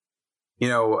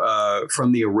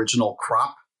 from the original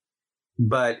crop,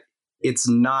 but it's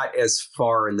not as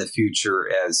far in the future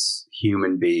as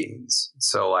human beings.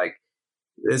 So like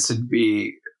this would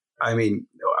be, I mean,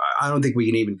 I don't think we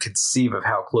can even conceive of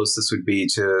how close this would be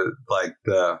to like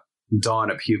the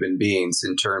dawn of human beings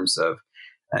in terms of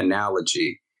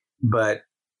analogy. But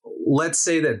let's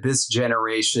say that this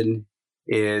generation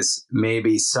is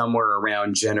maybe somewhere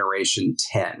around generation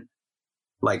 10,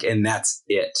 and that's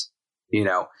it.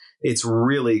 It's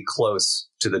really close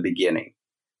to the beginning.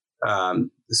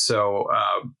 So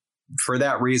for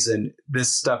that reason,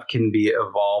 this stuff can be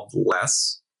evolved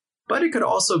less, but it could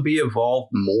also be evolved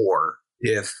more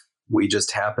if we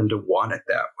just happen to want it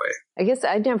that way. I guess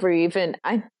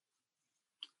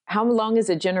how long is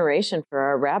a generation for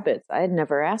our rabbits? I had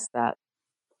never asked that.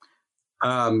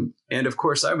 And of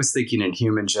course, I was thinking in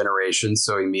human generation,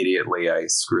 so immediately I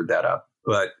screwed that up.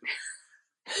 But,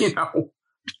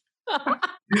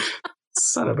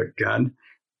 son of a gun.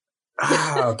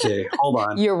 Okay, hold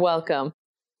on. You're welcome.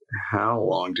 How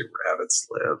long do rabbits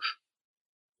live?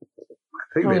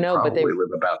 I think they probably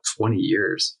live about 20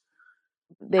 years.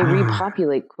 They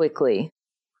repopulate quickly.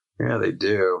 Yeah, they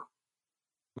do.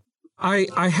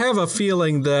 I have a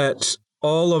feeling that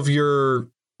all of your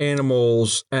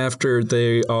animals, after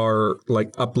they are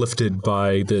uplifted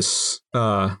by this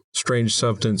strange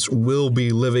substance, will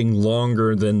be living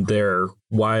longer than their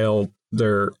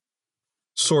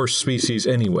source species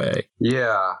anyway.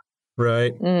 Yeah.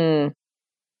 Right?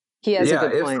 He has a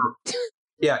good point.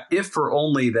 If for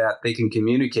only that they can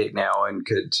communicate now and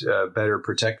could better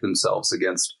protect themselves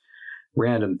against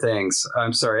random things.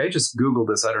 I'm sorry, I just Googled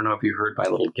this. I don't know if you heard my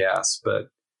little gasp, but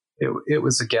it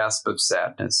was a gasp of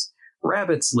sadness.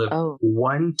 Rabbits live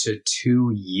 1 to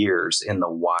 2 years in the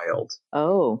wild.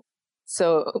 Oh,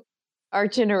 so our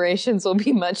generations will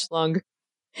be much longer.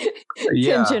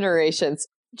 10 generations,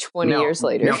 20 years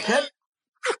later. Now,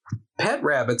 pet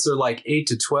rabbits are 8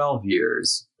 to 12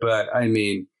 years, but I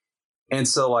mean, and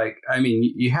so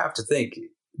you have to think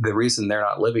the reason they're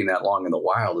not living that long in the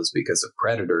wild is because of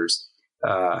predators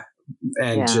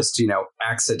and just,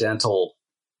 accidental,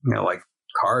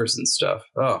 cars and stuff.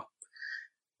 Oh,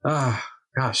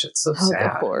 gosh, it's so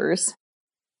sad. Of course.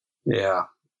 Yeah.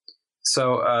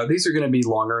 So these are going to be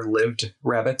longer lived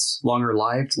rabbits, longer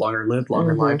lived. I don't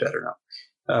know.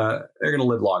 They're going to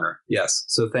live longer. Yes.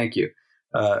 So thank you.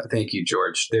 Thank you,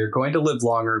 George. They're going to live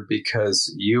longer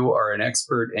because you are an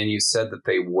expert and you said that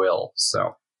they will.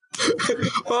 So,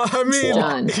 well, I mean,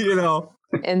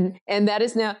 and that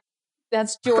is now,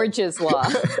 That's George's law.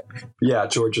 Yeah,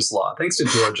 George's law. Thanks to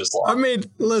George's law. I mean,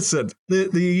 listen,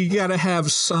 you got to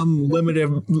have some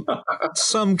limited,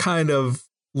 some kind of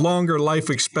longer life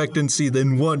expectancy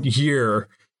than 1 year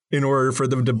in order for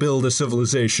them to build a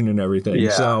civilization and everything.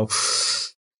 Yeah. So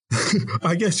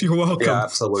I guess you're welcome. Yeah,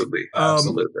 absolutely.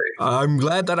 Absolutely. I'm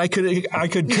glad that I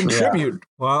could contribute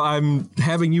while I'm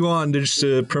having you on just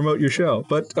to promote your show.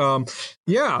 But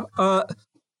yeah.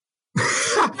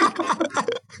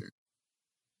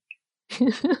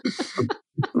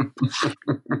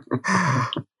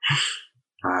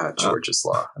 George's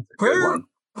law. That's a good one.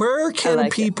 Where can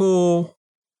people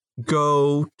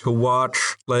go to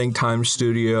watch Laying Time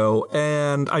Studio?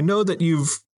 And I know that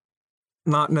you've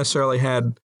not necessarily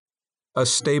had a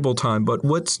stable time, but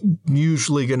what's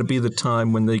usually going to be the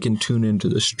time when they can tune into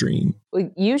the stream?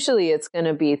 Well, usually it's going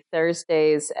to be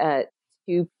Thursdays at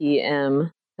 2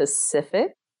 p.m.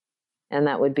 Pacific, and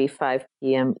that would be 5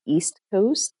 p.m. East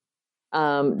Coast.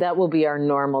 That will be our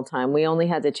normal time. We only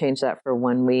had to change that for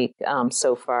 1 week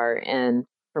so far, and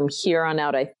from here on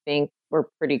out, I think we're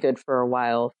pretty good for a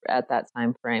while at that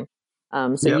time frame.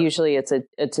 Usually it's a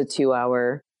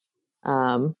 2-hour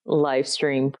live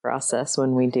stream process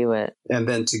when we do it. And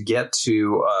then to get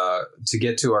to our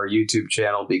YouTube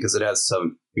channel, because it has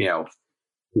some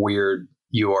weird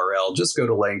URL, just go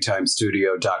to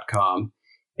layingtimestudio.com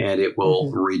and it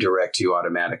will redirect you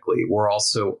automatically. We're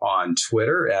also on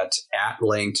Twitter at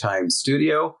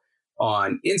layingtimestudio,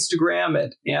 on Instagram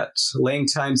at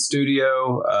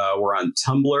layingtimestudio. We're on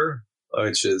Tumblr,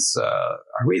 which is, are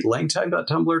we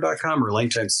layingtime.tumblr.com or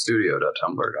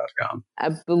layingtimestudio.tumblr.com? I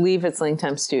believe it's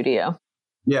Layingtime Studio.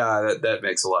 Yeah, that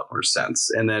makes a lot more sense.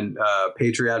 And then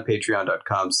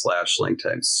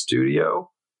patreon.com/layingtimestudio.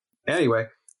 Anyway,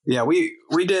 yeah, we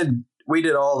did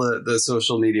all the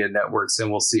social media networks, and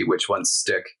we'll see which ones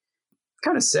stick.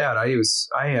 Kind of sad. I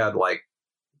had like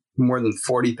more than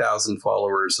 40,000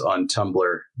 followers on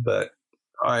Tumblr, but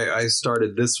I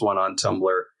started this one on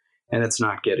Tumblr, and it's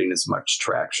not getting as much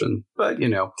traction. But,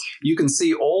 you can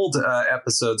see old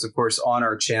episodes, of course, on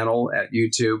our channel at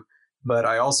YouTube, but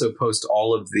I also post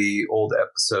all of the old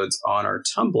episodes on our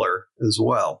Tumblr as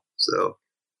well. So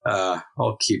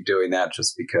I'll keep doing that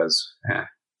just because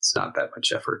it's not that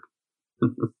much effort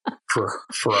for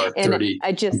our 30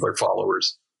 Tumblr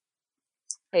followers.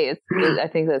 Hey, I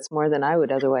think that's more than I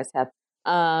would otherwise have.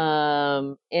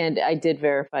 And I did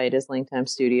verify it as Layingtime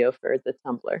Studio for the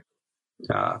Tumblr.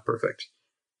 Perfect.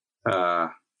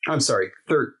 I'm sorry,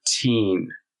 13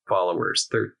 followers.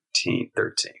 13.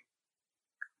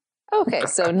 Okay,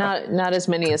 so not as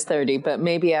many as 30, but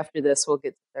maybe after this we'll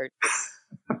get to 30.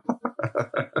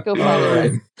 Go follow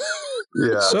us.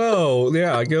 Yeah. So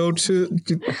yeah, go to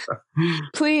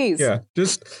please. Yeah,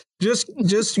 just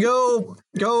go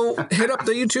hit up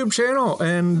the YouTube channel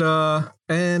and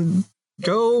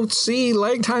go see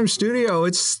Laying Time Studio.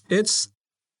 It's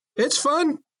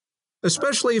fun,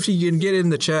 especially if you can get in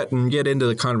the chat and get into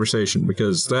the conversation,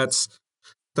 because that's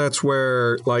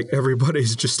where like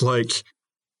everybody's just like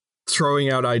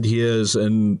throwing out ideas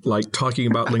and like talking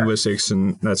about linguistics,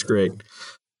 and that's great.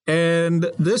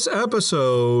 And this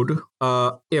episode,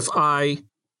 if I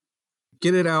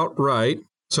get it out right,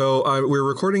 so we're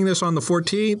recording this on the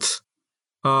 14th.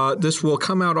 This will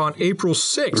come out on April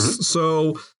 6th. Mm-hmm.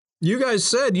 So you guys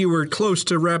said you were close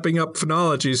to wrapping up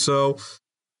phonology. So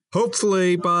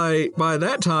hopefully by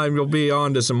that time, you'll be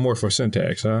on to some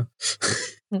morphosyntax, huh?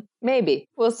 Maybe.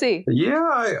 We'll see.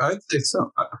 Yeah, I'd say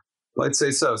so. Let's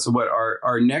say so. So what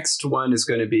our next one is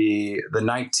going to be the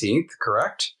 19th,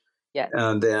 correct? Yeah.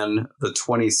 And then the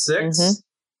 26th,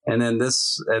 and then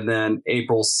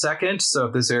April 2nd. So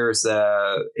if this airs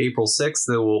April 6th,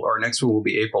 our next one will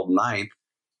be April 9th.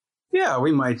 Yeah,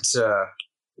 we might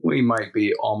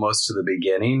be almost to the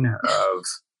beginning of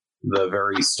the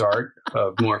very start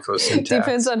of morphosyntax.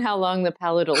 Depends on how long the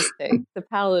palatals take. The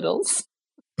palatals.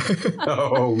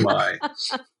 Oh my.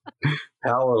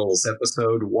 Palatals,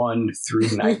 episode 1 through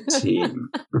 19.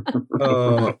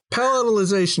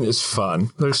 Palatalization is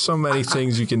fun. There's so many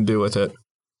things you can do with it.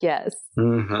 Yes.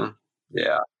 Mm-hmm.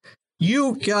 Yeah.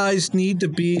 You guys need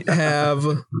to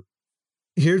have.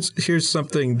 Here's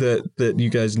something that you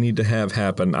guys need to have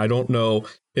happen. I don't know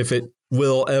if it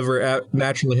will ever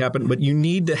naturally happen, but you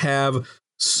need to have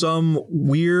some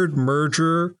weird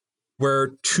merger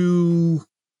where two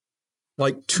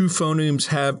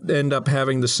phonemes end up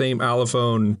having the same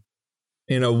allophone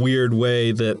in a weird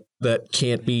way that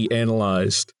can't be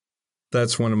analyzed.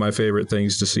 That's one of my favorite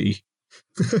things to see.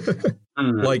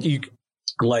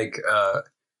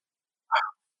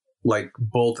 Like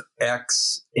both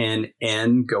X and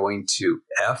N going to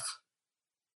F.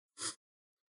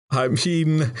 I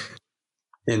mean,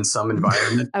 in some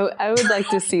environment. I would like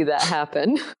to see that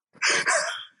happen.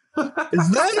 Is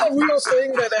that a real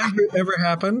thing that ever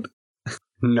happened?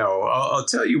 No, I'll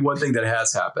tell you one thing that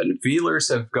has happened. Velars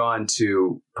have gone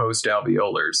to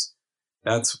post-alveolars.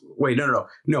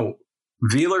 No.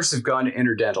 Velars have gone to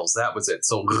interdentals. That was it.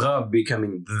 So R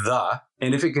becoming the.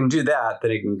 And if it can do that,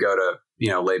 then it can go to,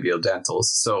 labial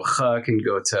dentals. So H can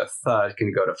go to Th,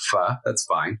 can go to F. That's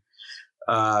fine.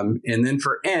 And then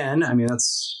for N,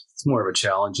 it's more of a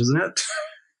challenge, isn't it?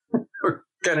 We're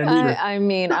kind of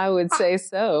neat. I would say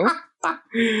so.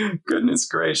 Goodness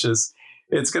gracious.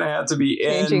 It's going to have to be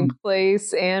changing N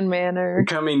place and manner.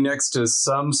 Coming next to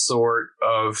some sort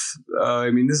of,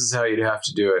 this is how you'd have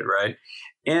to do it, right?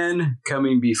 N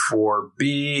coming before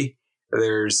B.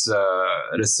 There's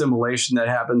an assimilation that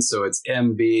happens, so it's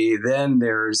MB. Then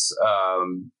there's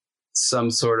some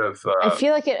sort of... I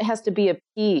feel like it has to be a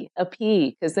P,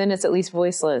 because then it's at least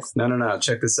voiceless. No.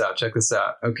 Check this out.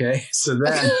 Okay, so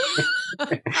then...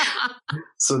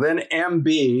 so then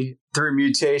MB through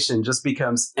mutation just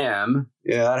becomes M.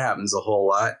 Yeah, that happens a whole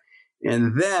lot.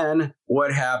 And then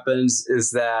what happens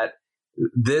is that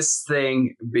this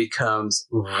thing becomes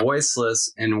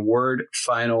voiceless in word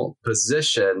final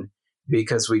position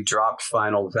because we dropped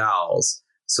final vowels.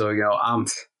 So,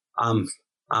 and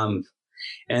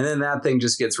then that thing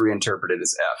just gets reinterpreted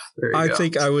as F. There you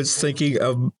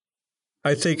go.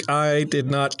 I think I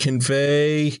did not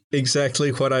convey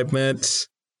exactly what I meant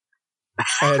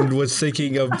and was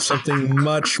thinking of something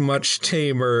much, much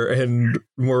tamer and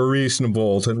more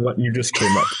reasonable than what you just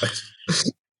came up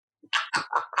with.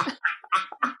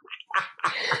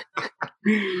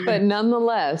 But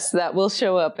nonetheless, that will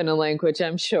show up in a language,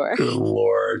 I'm sure. Good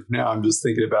Lord. Now I'm just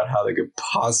thinking about how they could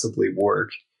possibly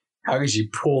work. How could you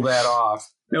pull that off?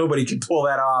 Nobody can pull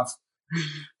that off.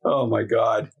 Oh, my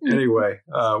God. Anyway,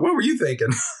 what were you thinking?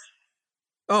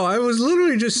 Oh, I was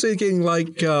literally just thinking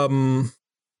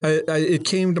it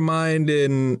came to mind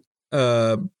in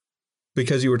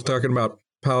because you were talking about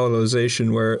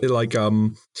palatalization where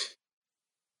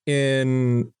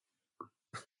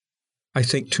I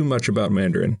think too much about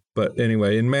Mandarin. But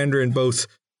anyway, in Mandarin, both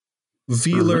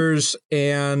velars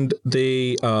and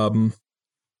the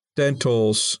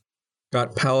dentals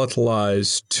got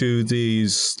palatalized to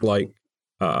these what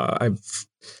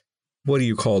do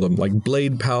you call them? Like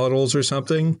blade palatals or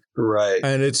something? Right.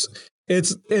 And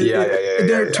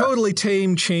they're totally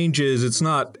tame changes. It's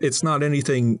not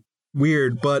anything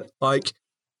weird, but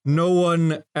no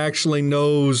one actually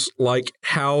knows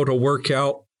how to work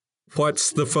out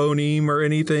what's the phoneme or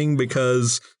anything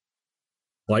because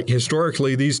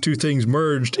historically these two things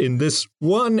merged in this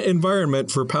one environment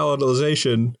for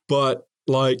palatalization, but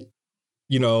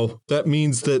that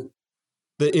means that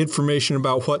the information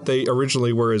about what they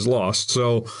originally were is lost.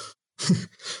 So,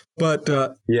 but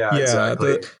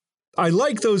exactly. I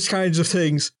like those kinds of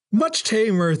things much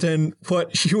tamer than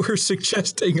what you were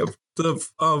suggesting of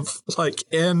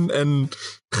N and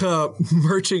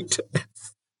merging to F.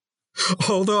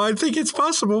 Although I think it's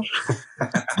possible.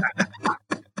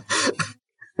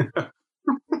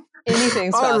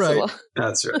 Anything's possible. Right.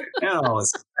 That's right.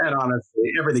 And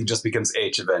honestly, everything just becomes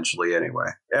H eventually anyway.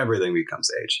 Everything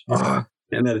becomes H.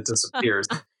 And then it disappears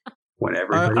when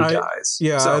everybody dies.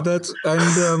 Yeah, that's...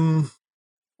 and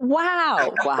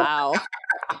Wow.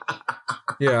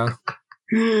 Yeah.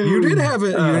 You did have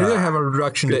a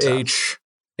reduction to H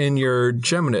in your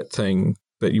Geminate thing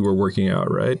that you were working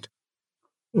out, right?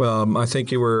 Well, I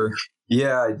think you were...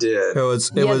 Yeah, I did. It was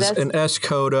an S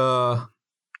coda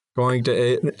going to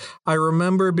A. I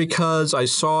remember because I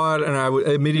saw it and I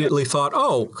immediately thought,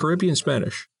 oh, Caribbean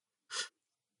Spanish.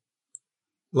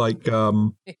 Nice.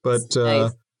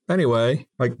 Anyway,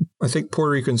 I think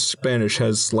Puerto Rican Spanish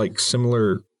has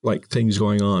similar things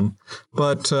going on.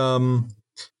 But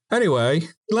anyway,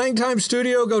 Langtime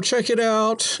Studio, go check it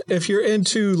out. If you're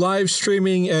into live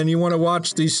streaming and you want to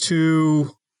watch these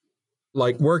two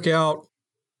work out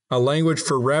a language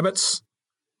for rabbits,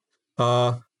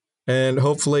 and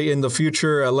hopefully in the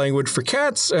future a language for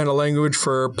cats and a language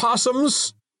for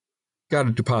possums.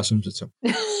 Gotta do possums at some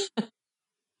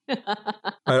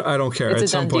I don't care. At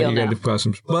some point you gotta do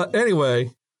possums. But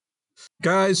anyway,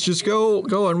 guys, just go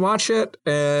and watch it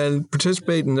and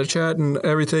participate in the chat and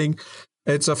everything.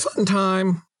 It's a fun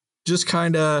time, just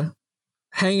kind of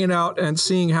hanging out and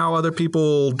seeing how other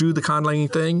people do the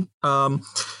conlanging thing.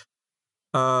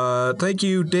 Thank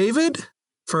you, David,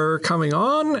 for coming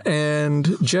on,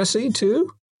 and Jesse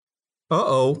too.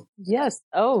 Uh-oh. Yes.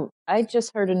 Oh, I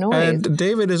just heard a noise. And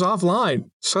David is offline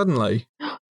suddenly.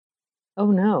 Oh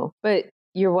no, but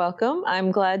you're welcome.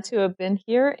 I'm glad to have been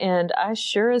here, and I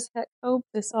sure as heck hope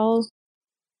this all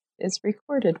is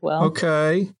recorded well.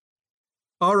 Okay.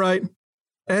 All right.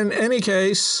 In any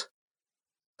case,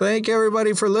 thank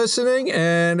everybody for listening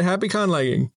and happy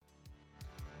conlanging.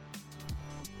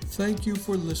 Thank you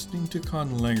for listening to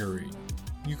Conlangery.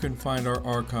 You can find our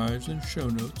archives and show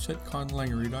notes at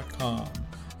conlangery.com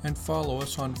and follow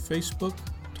us on Facebook,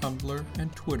 Tumblr,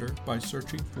 and Twitter by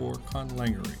searching for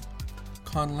Conlangery.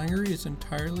 Conlangery is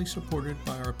entirely supported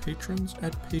by our patrons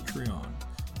at Patreon.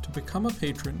 To become a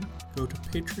patron, go to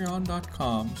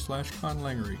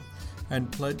patreon.com/conlangery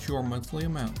and pledge your monthly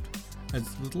amount.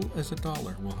 As little as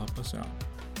 $1 will help us out.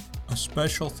 A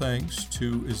special thanks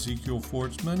to Ezekiel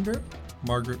Fordsmender,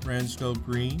 Margaret Ransdell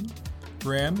Green,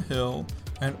 Graham Hill,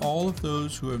 and all of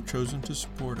those who have chosen to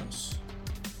support us.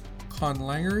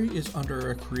 Conlangery is under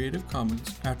a Creative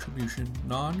Commons Attribution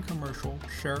Non-Commercial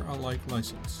Share-alike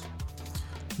license.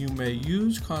 You may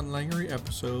use Conlangery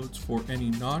episodes for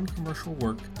any non-commercial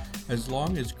work as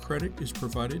long as credit is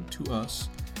provided to us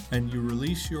and you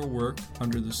release your work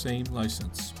under the same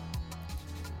license.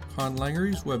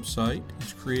 Conlangery's website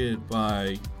is created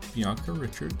by Bianca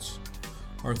Richards.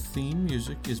 Our theme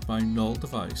music is by Null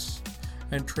Device,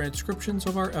 and transcriptions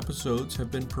of our episodes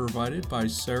have been provided by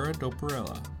Sarah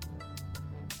Doparella.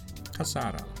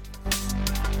 Casada.